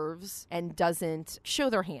observes and doesn't show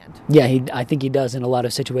their hand. Yeah, I think he does in a lot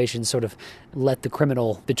of situations sort of let the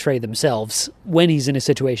criminal betray themselves when he's in a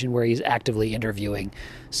situation where he's actively interviewing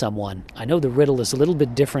someone. I know the riddle is a little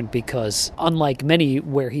bit different because unlike many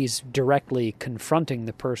where he's directly confronting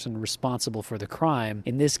the person responsible for the crime,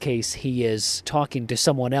 in this case he is talking to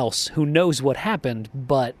someone else who knows what happened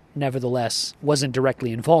but nevertheless wasn't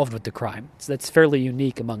directly involved with the crime. So that's fairly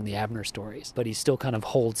unique among the Abner stories, but he still kind of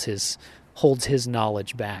holds his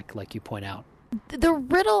knowledge back, like you point out. The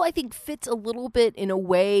riddle, I think, fits a little bit in a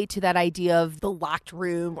way to that idea of the locked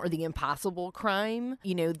room or the impossible crime.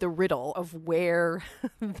 The riddle of where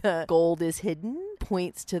the gold is hidden.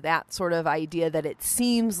 points to that sort of idea that it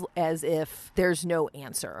seems as if there's no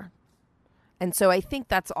answer. And so I think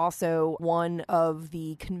that's also one of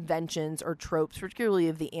the conventions or tropes, particularly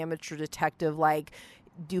of the amateur detective like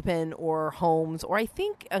Dupin or Holmes, or I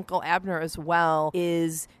think Uncle Abner as well,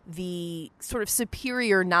 is the sort of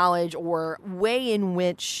superior knowledge or way in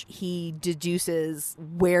which he deduces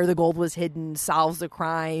where the gold was hidden, solves the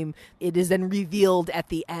crime. It is then revealed at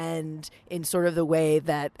the end in sort of the way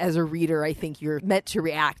that as a reader, I think you're meant to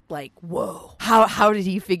react like, whoa, how did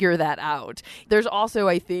he figure that out? There's also,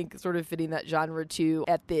 I think, sort of fitting that genre too,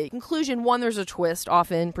 at the conclusion, one, there's a twist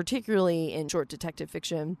often, particularly in short detective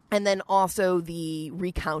fiction, and then also the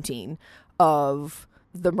recounting of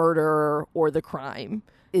the murder or the crime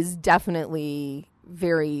is definitely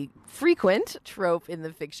very frequent trope in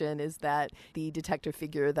the fiction, is that the detective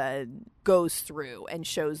figure that goes through and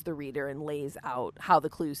shows the reader and lays out how the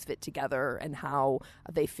clues fit together and how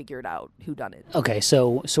they figured out who done it. Okay,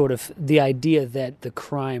 so sort of the idea that the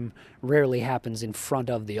crime rarely happens in front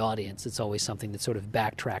of the audience. It's always something that's sort of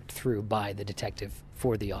backtracked through by the detective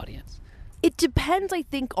for the audience. It depends, I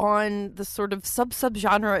think, on the sort of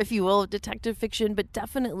sub-genre, if you will, of detective fiction, but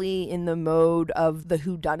definitely in the mode of the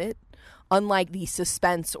whodunit. Unlike the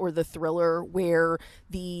suspense or the thriller where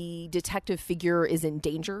the detective figure is in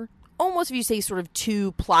danger. Almost, if you say, sort of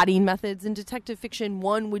two plotting methods in detective fiction.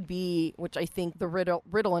 One would be, which I think the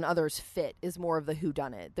Riddle and others fit, is more of the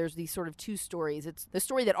whodunit. There's these sort of two stories. It's the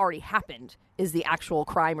story that already happened is the actual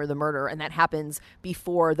crime or the murder, and that happens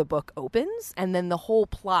before the book opens. And then the whole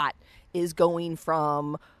plot is going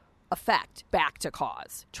from effect back to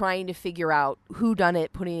cause, trying to figure out who done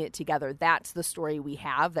it, putting it together. That's the story we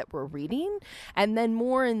have that we're reading. And then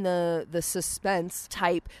more in the suspense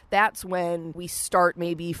type, that's when we start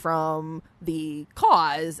maybe from the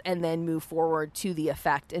cause and then move forward to the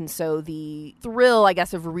effect. And so the thrill, I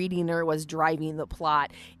guess, of reading or was driving the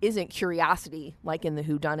plot isn't curiosity like in the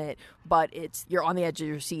whodunit, but it's you're on the edge of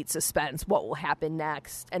your seat, suspense, what will happen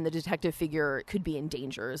next, and the detective figure could be in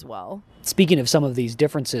danger as well. Speaking of some of these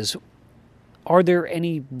differences, are there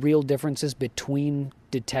any real differences between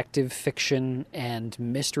detective fiction and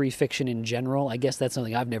mystery fiction in general? I guess that's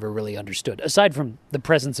something I've never really understood, aside from the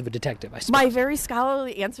presence of a detective, I suppose. My very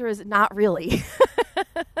scholarly answer is not really.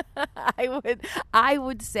 I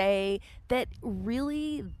would say that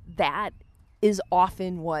really that is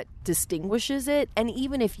often what distinguishes it. And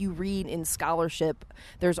even if you read in scholarship,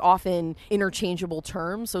 there's often interchangeable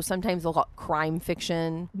terms. So sometimes they'll call it crime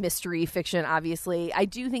fiction, mystery fiction, obviously. I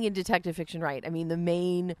do think in detective fiction, right, I mean, the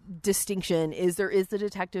main distinction is there is the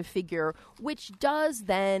detective figure, which does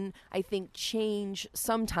then, I think, change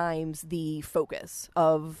sometimes the focus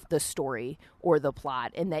of the story or the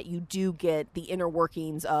plot, and that you do get the inner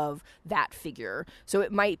workings of that figure. So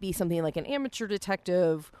it might be something like an amateur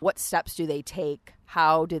detective. What steps do they take?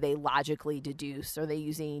 How do they logically deduce? Are they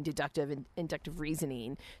using deductive and inductive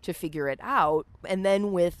reasoning to figure it out? And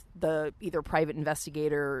then with the either private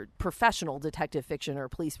investigator, professional detective fiction, or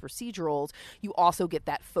police procedurals, you also get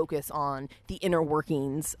that focus on the inner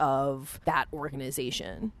workings of that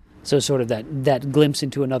organization. So sort of that glimpse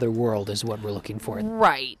into another world is what we're looking for.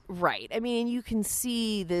 Right. I mean, you can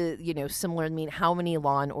see the, similar, I mean, how many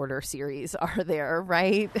Law and Order series are there,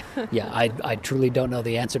 right? Yeah, I truly don't know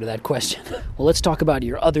the answer to that question. Well, let's talk about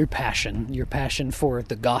your other passion, your passion for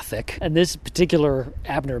the Gothic. And this particular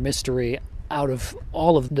Abner mystery, out of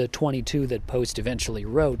all of the 22 that Post eventually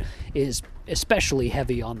wrote, is especially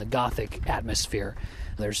heavy on the Gothic atmosphere.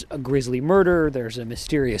 There's a grisly murder, there's a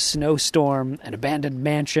mysterious snowstorm, an abandoned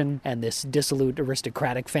mansion, and this dissolute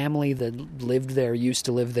aristocratic family that used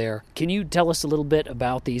to live there. Can you tell us a little bit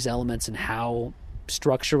about these elements and how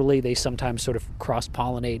structurally they sometimes sort of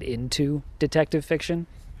cross-pollinate into detective fiction?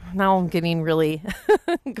 Now I'm getting really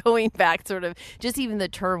going back, sort of just even the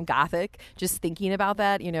term Gothic, just thinking about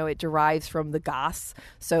that, it derives from the Goths.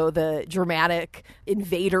 So the dramatic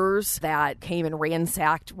invaders that came and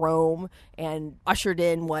ransacked Rome and ushered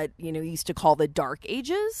in what, used to call the Dark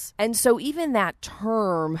Ages. And so even that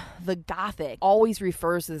term, the Gothic, always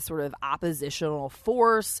refers to this sort of oppositional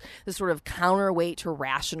force, this sort of counterweight to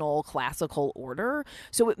rational classical order.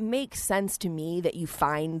 So it makes sense to me that you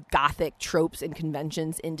find Gothic tropes and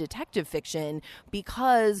conventions in detective fiction,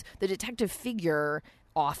 because the detective figure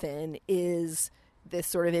often is this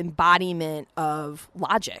sort of embodiment of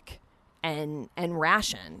logic and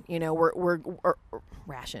rationality.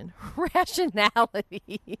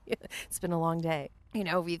 It's been a long day. You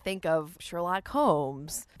know, if you think of Sherlock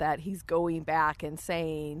Holmes, that he's going back and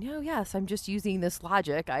saying, oh, yes, I'm just using this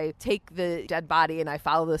logic. I take the dead body and I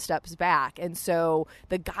follow the steps back. And so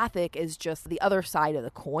the Gothic is just the other side of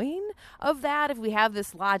the coin of that. If we have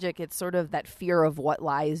this logic, it's sort of that fear of what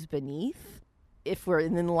lies beneath. If we're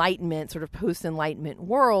in an Enlightenment, sort of post-Enlightenment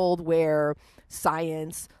world where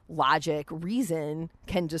science, logic, reason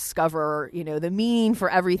can discover, you know, the meaning for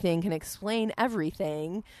everything, can explain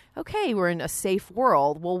everything, okay, we're in a safe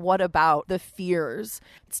world. Well, what about the fears?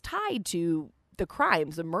 It's tied to the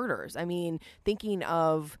crimes, the murders. I mean, thinking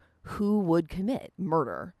of who would commit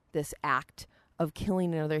murder, this act of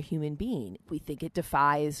killing another human being. We think it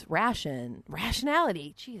defies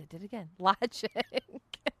rationality. Gee, I did it again. Logic.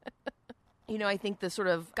 You know, I think the sort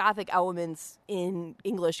of Gothic elements in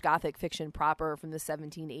English Gothic fiction proper from the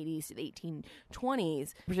 1780s to the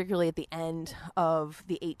 1820s, particularly at the end of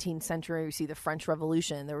the 18th century, we see the French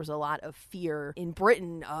Revolution. There was a lot of fear in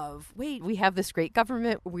Britain of, wait, we have this great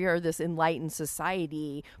government, we are this enlightened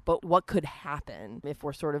society, but what could happen if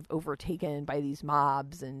we're sort of overtaken by these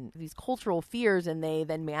mobs and these cultural fears, and they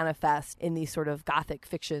then manifest in these sort of Gothic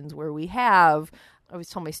fictions where we have, I always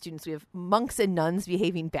tell my students, we have monks and nuns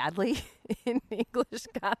behaving badly in English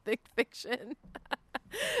Gothic fiction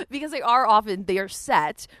because they are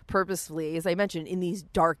set purposefully, as I mentioned, in these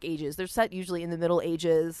dark ages. They're set usually in the Middle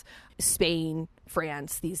Ages, Spain,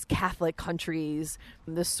 France, these Catholic countries,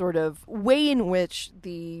 this sort of way in which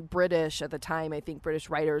the British at the time, I think British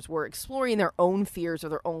writers were exploring their own fears of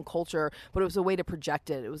their own culture, but it was a way to project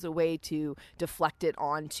it. It was a way to deflect it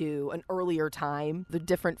onto an earlier time. They're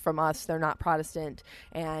different from us. They're not Protestant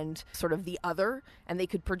and sort of the other, and they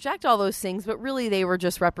could project all those things, but really they were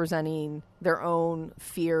just representing their own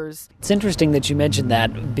fears. It's interesting that you mentioned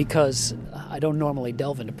that because I don't normally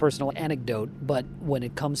delve into personal anecdote, but when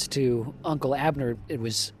it comes to Uncle Abner, it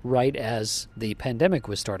was right as the pandemic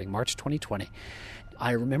was starting, March 2020.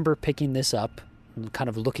 I remember picking this up, kind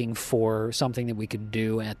of looking for something that we could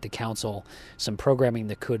do at the council, some programming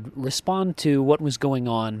that could respond to what was going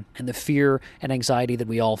on and the fear and anxiety that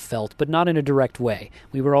we all felt, but not in a direct way.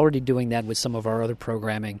 We were already doing that with some of our other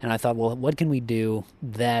programming, and I thought, well, what can we do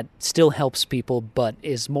that still helps people but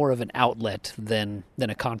is more of an outlet than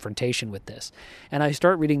a confrontation with this? And I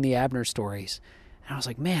start reading the Abner stories, and I was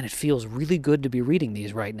like, man, it feels really good to be reading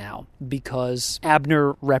these right now because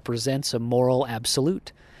Abner represents a moral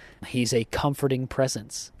absolute. He's a comforting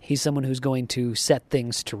presence. He's someone who's going to set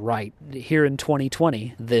things to right. Here in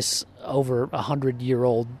 2020, this over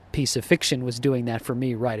 100-year-old piece of fiction was doing that for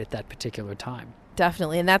me right at that particular time.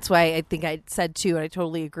 Definitely. And that's why I think I said, too, and I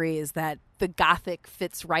totally agree, is that the Gothic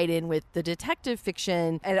fits right in with the detective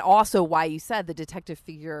fiction, and also why you said the detective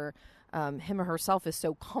figure, him or herself, is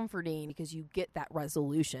so comforting because you get that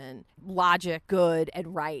resolution. Logic, good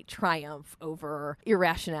and right triumph over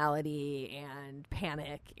irrationality and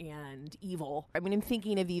panic and evil. I mean, I'm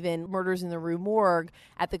thinking of even Murders in the Rue Morgue.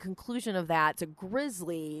 At the conclusion of that, it's a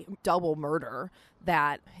grisly double murder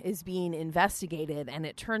that is being investigated. And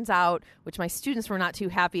it turns out, which my students were not too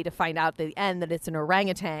happy to find out at the end, that it's an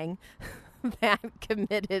orangutan that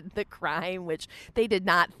committed the crime, which they did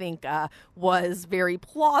not think was very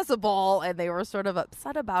plausible, and they were sort of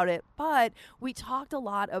upset about it. But we talked a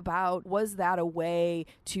lot about, was that a way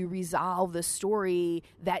to resolve the story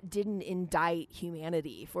that didn't indict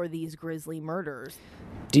humanity for these grisly murders?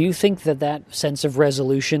 Do you think that sense of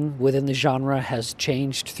resolution within the genre has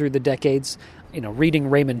changed through the decades? You know, reading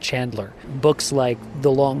Raymond Chandler, books like The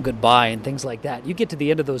Long Goodbye and things like that, you get to the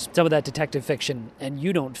end of some of that detective fiction and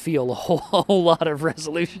you don't feel a whole lot of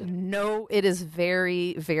resolution. No, it is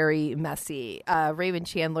very, very messy. Raymond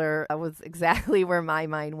Chandler was exactly where my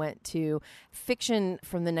mind went to. Fiction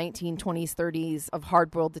from the 1920s, 30s of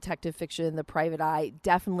hard-boiled detective fiction, The Private Eye,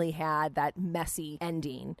 definitely had that messy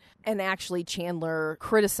ending. And actually, Chandler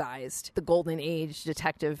criticized the Golden Age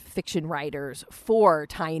detective fiction writers for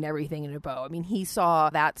tying everything in a bow. I mean, he saw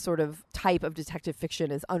that sort of type of detective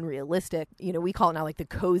fiction as unrealistic. You know, we call it now like the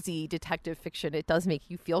cozy detective fiction. It does make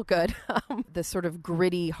you feel good. The sort of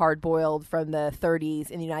gritty, hard-boiled from the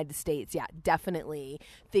 30s in the United States, yeah, definitely.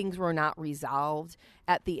 Things were not resolved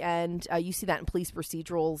at the end. You see that in police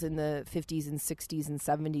procedurals in the 50s and 60s and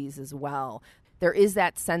 70s as well. There is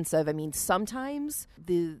that sense of, I mean, sometimes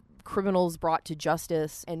the criminals brought to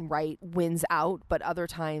justice and right wins out, but other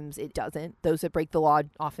times it doesn't. Those that break the law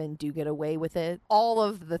often do get away with it. All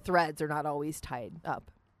of the threads are not always tied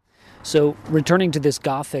up. So returning to this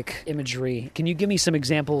Gothic imagery, can you give me some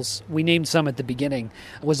examples? We named some at the beginning.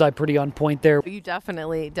 Was I pretty on point there? You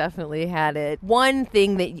definitely had it. One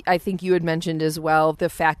thing that I think you had mentioned as well, the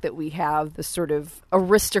fact that we have this sort of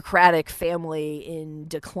aristocratic family in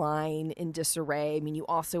decline, in disarray. I mean, you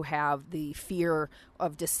also have the fear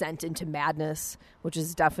of descent into madness, which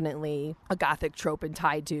is definitely a Gothic trope and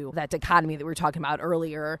tied to that dichotomy that we were talking about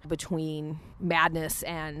earlier between madness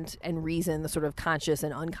and reason, the sort of conscious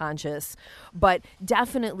and unconscious. But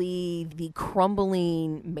definitely the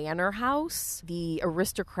crumbling manor house, the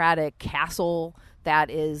aristocratic castle that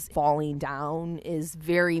is falling down is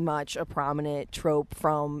very much a prominent trope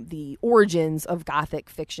from the origins of Gothic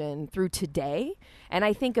fiction through today. And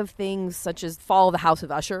I think of things such as Fall of the House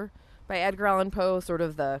of Usher by Edgar Allan Poe, sort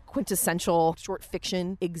of the quintessential short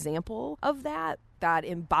fiction example of that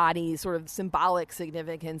embodies sort of symbolic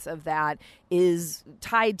significance of that is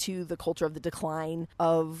tied to the culture of the decline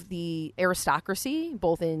of the aristocracy,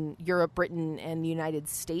 both in Europe, Britain, and the United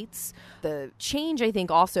States. The change, I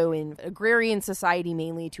think, also in agrarian society,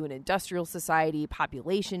 mainly to an industrial society,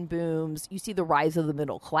 population booms. You see the rise of the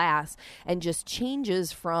middle class and just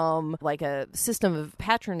changes from like a system of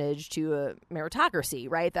patronage to a meritocracy,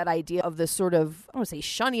 right? That idea of this sort of, I don't want to say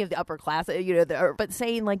shunning of the upper class, but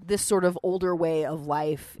saying like this sort of older way of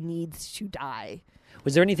life needs to die.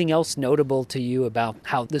 Was there anything else notable to you about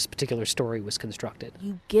how this particular story was constructed?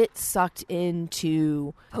 You get sucked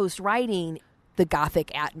into post-writing, the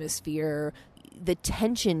Gothic atmosphere, the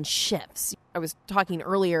tension shifts. I was talking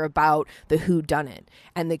earlier about the whodunit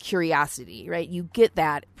and the curiosity, right? You get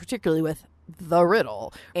that particularly with the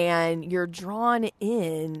riddle, and you're drawn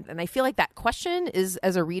in. And I feel like that question is,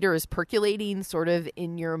 as a reader, is percolating sort of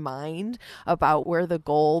in your mind about where the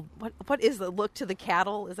gold, what is the look to the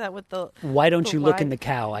cattle? Is that what the... Why don't you look in the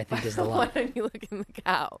cow, I think is the line. Why don't you look in the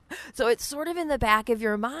cow? So it's sort of in the back of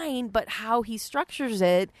your mind, but how he structures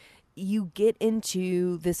it, you get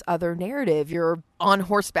into this other narrative. You're on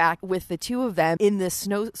horseback with the two of them in this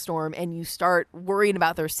snowstorm, and you start worrying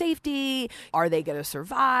about their safety. Are they going to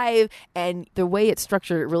survive? And the way it's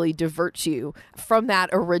structured, it really diverts you from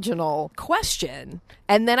that original question.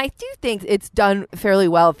 And then I do think it's done fairly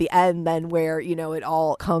well at the end then, where, you know, it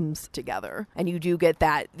all comes together. And you do get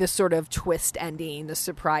this sort of twist ending, the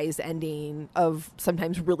surprise ending of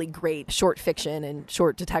sometimes really great short fiction and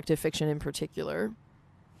short detective fiction in particular.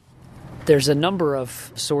 There's a number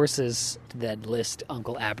of sources that list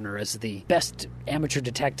Uncle Abner as the best amateur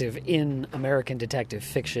detective in American detective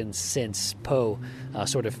fiction since Poe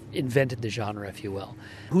sort of invented the genre, if you will.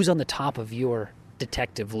 Who's on the top of your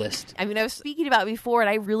detective list? I mean, I was speaking about before, and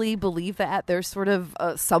I really believe that there's sort of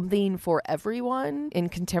something for everyone in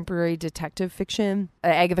contemporary detective fiction.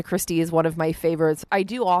 Agatha Christie is one of my favorites. I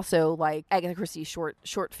do also like Agatha Christie's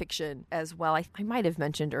short fiction as well. I might have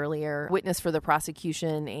mentioned earlier, Witness for the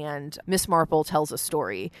Prosecution and Miss Marple Tells a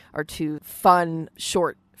Story are two fun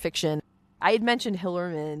short fiction. I had mentioned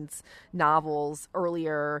Hillerman's novels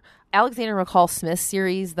earlier. Alexander McCall Smith's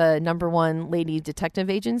series, the #1 Lady Detective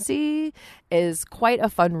Agency, is quite a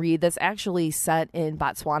fun read that's actually set in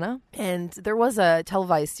Botswana. And there was a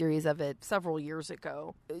televised series of it several years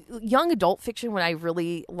ago. Young adult fiction, what I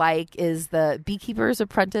really like is The Beekeeper's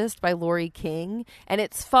Apprentice by Laurie King. And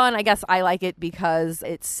it's fun. I guess I like it because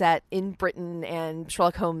it's set in Britain and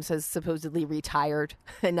Sherlock Holmes has supposedly retired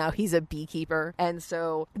and now he's a beekeeper. And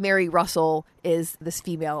so Mary Russell is this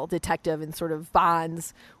female detective and sort of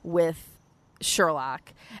bonds with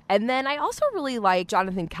Sherlock. And then I also really like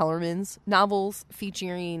Jonathan Kellerman's novels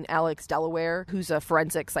featuring Alex Delaware, who's a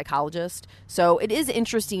forensic psychologist. So it is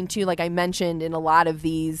interesting too, like I mentioned, in a lot of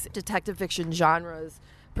these detective fiction genres,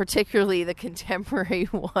 particularly the contemporary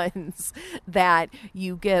ones, that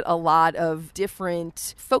you get a lot of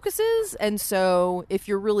different focuses. And so if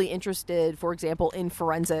you're really interested, for example, in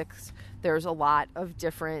forensics, there's a lot of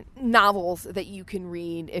different novels that you can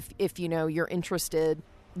read if you know, you're interested.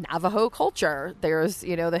 Navajo culture, there's,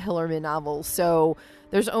 you know, the Hillerman novels. So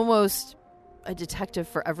there's almost a detective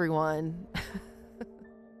for everyone.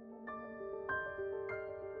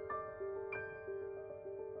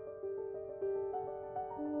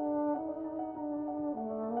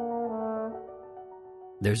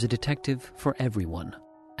 There's a detective for everyone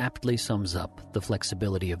aptly sums up the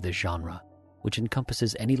flexibility of this genre, which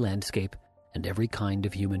encompasses any landscape and every kind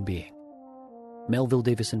of human being. Melville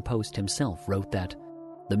Davisson Post himself wrote that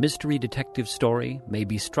the mystery detective story may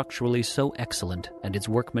be structurally so excellent and its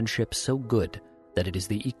workmanship so good that it is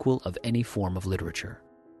the equal of any form of literature.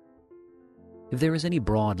 If there is any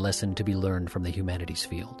broad lesson to be learned from the humanities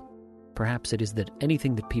field, perhaps it is that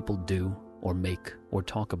anything that people do or make or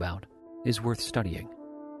talk about is worth studying.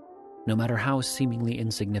 No matter how seemingly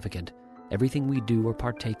insignificant, everything we do or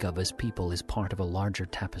partake of as people is part of a larger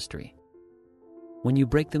tapestry. When you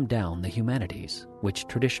break them down, the humanities, which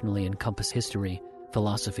traditionally encompass history,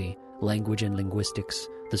 philosophy, language and linguistics,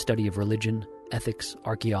 the study of religion, ethics,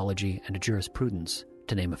 archaeology, and jurisprudence,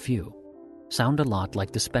 to name a few, sound a lot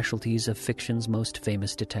like the specialties of fiction's most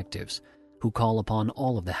famous detectives, who call upon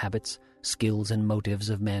all of the habits, skills, and motives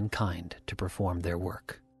of mankind to perform their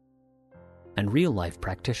work. And real-life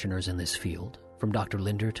practitioners in this field, from Dr.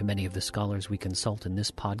 Linder to many of the scholars we consult in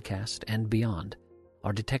this podcast and beyond,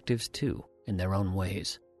 are detectives too, in their own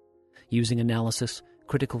ways, using analysis,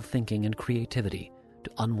 critical thinking, and creativity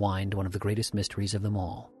to unwind one of the greatest mysteries of them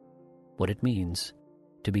all, what it means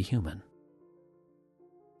to be human.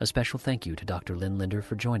 A special thank you to Dr. Lynn Linder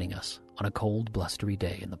for joining us on a cold, blustery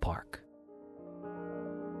day in the park.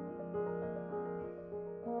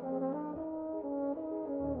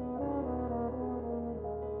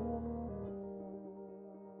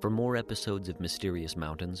 For more episodes of Mysterious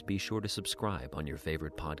Mountains, be sure to subscribe on your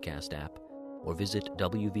favorite podcast app or visit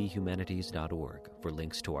wvhumanities.org for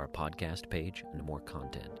links to our podcast page and more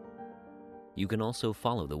content. You can also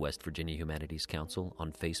follow the West Virginia Humanities Council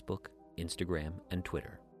on Facebook, Instagram, and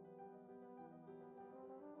Twitter.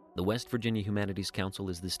 The West Virginia Humanities Council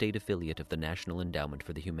is the state affiliate of the National Endowment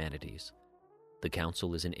for the Humanities. The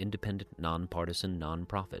Council is an independent, nonpartisan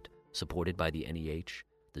nonprofit supported by the NEH,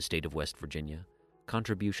 the state of West Virginia,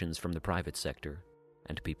 contributions from the private sector,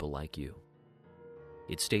 and people like you.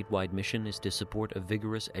 Its statewide mission is to support a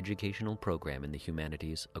vigorous educational program in the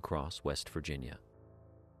humanities across West Virginia.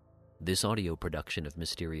 This audio production of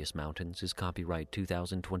Mysterious Mountains is copyright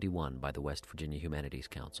 2021 by the West Virginia Humanities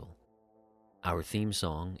Council. Our theme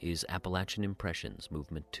song is Appalachian Impressions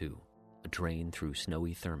Movement 2, A Train Through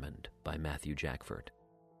Snowy Thurmond by Matthew Jackford,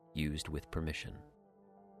 used with permission.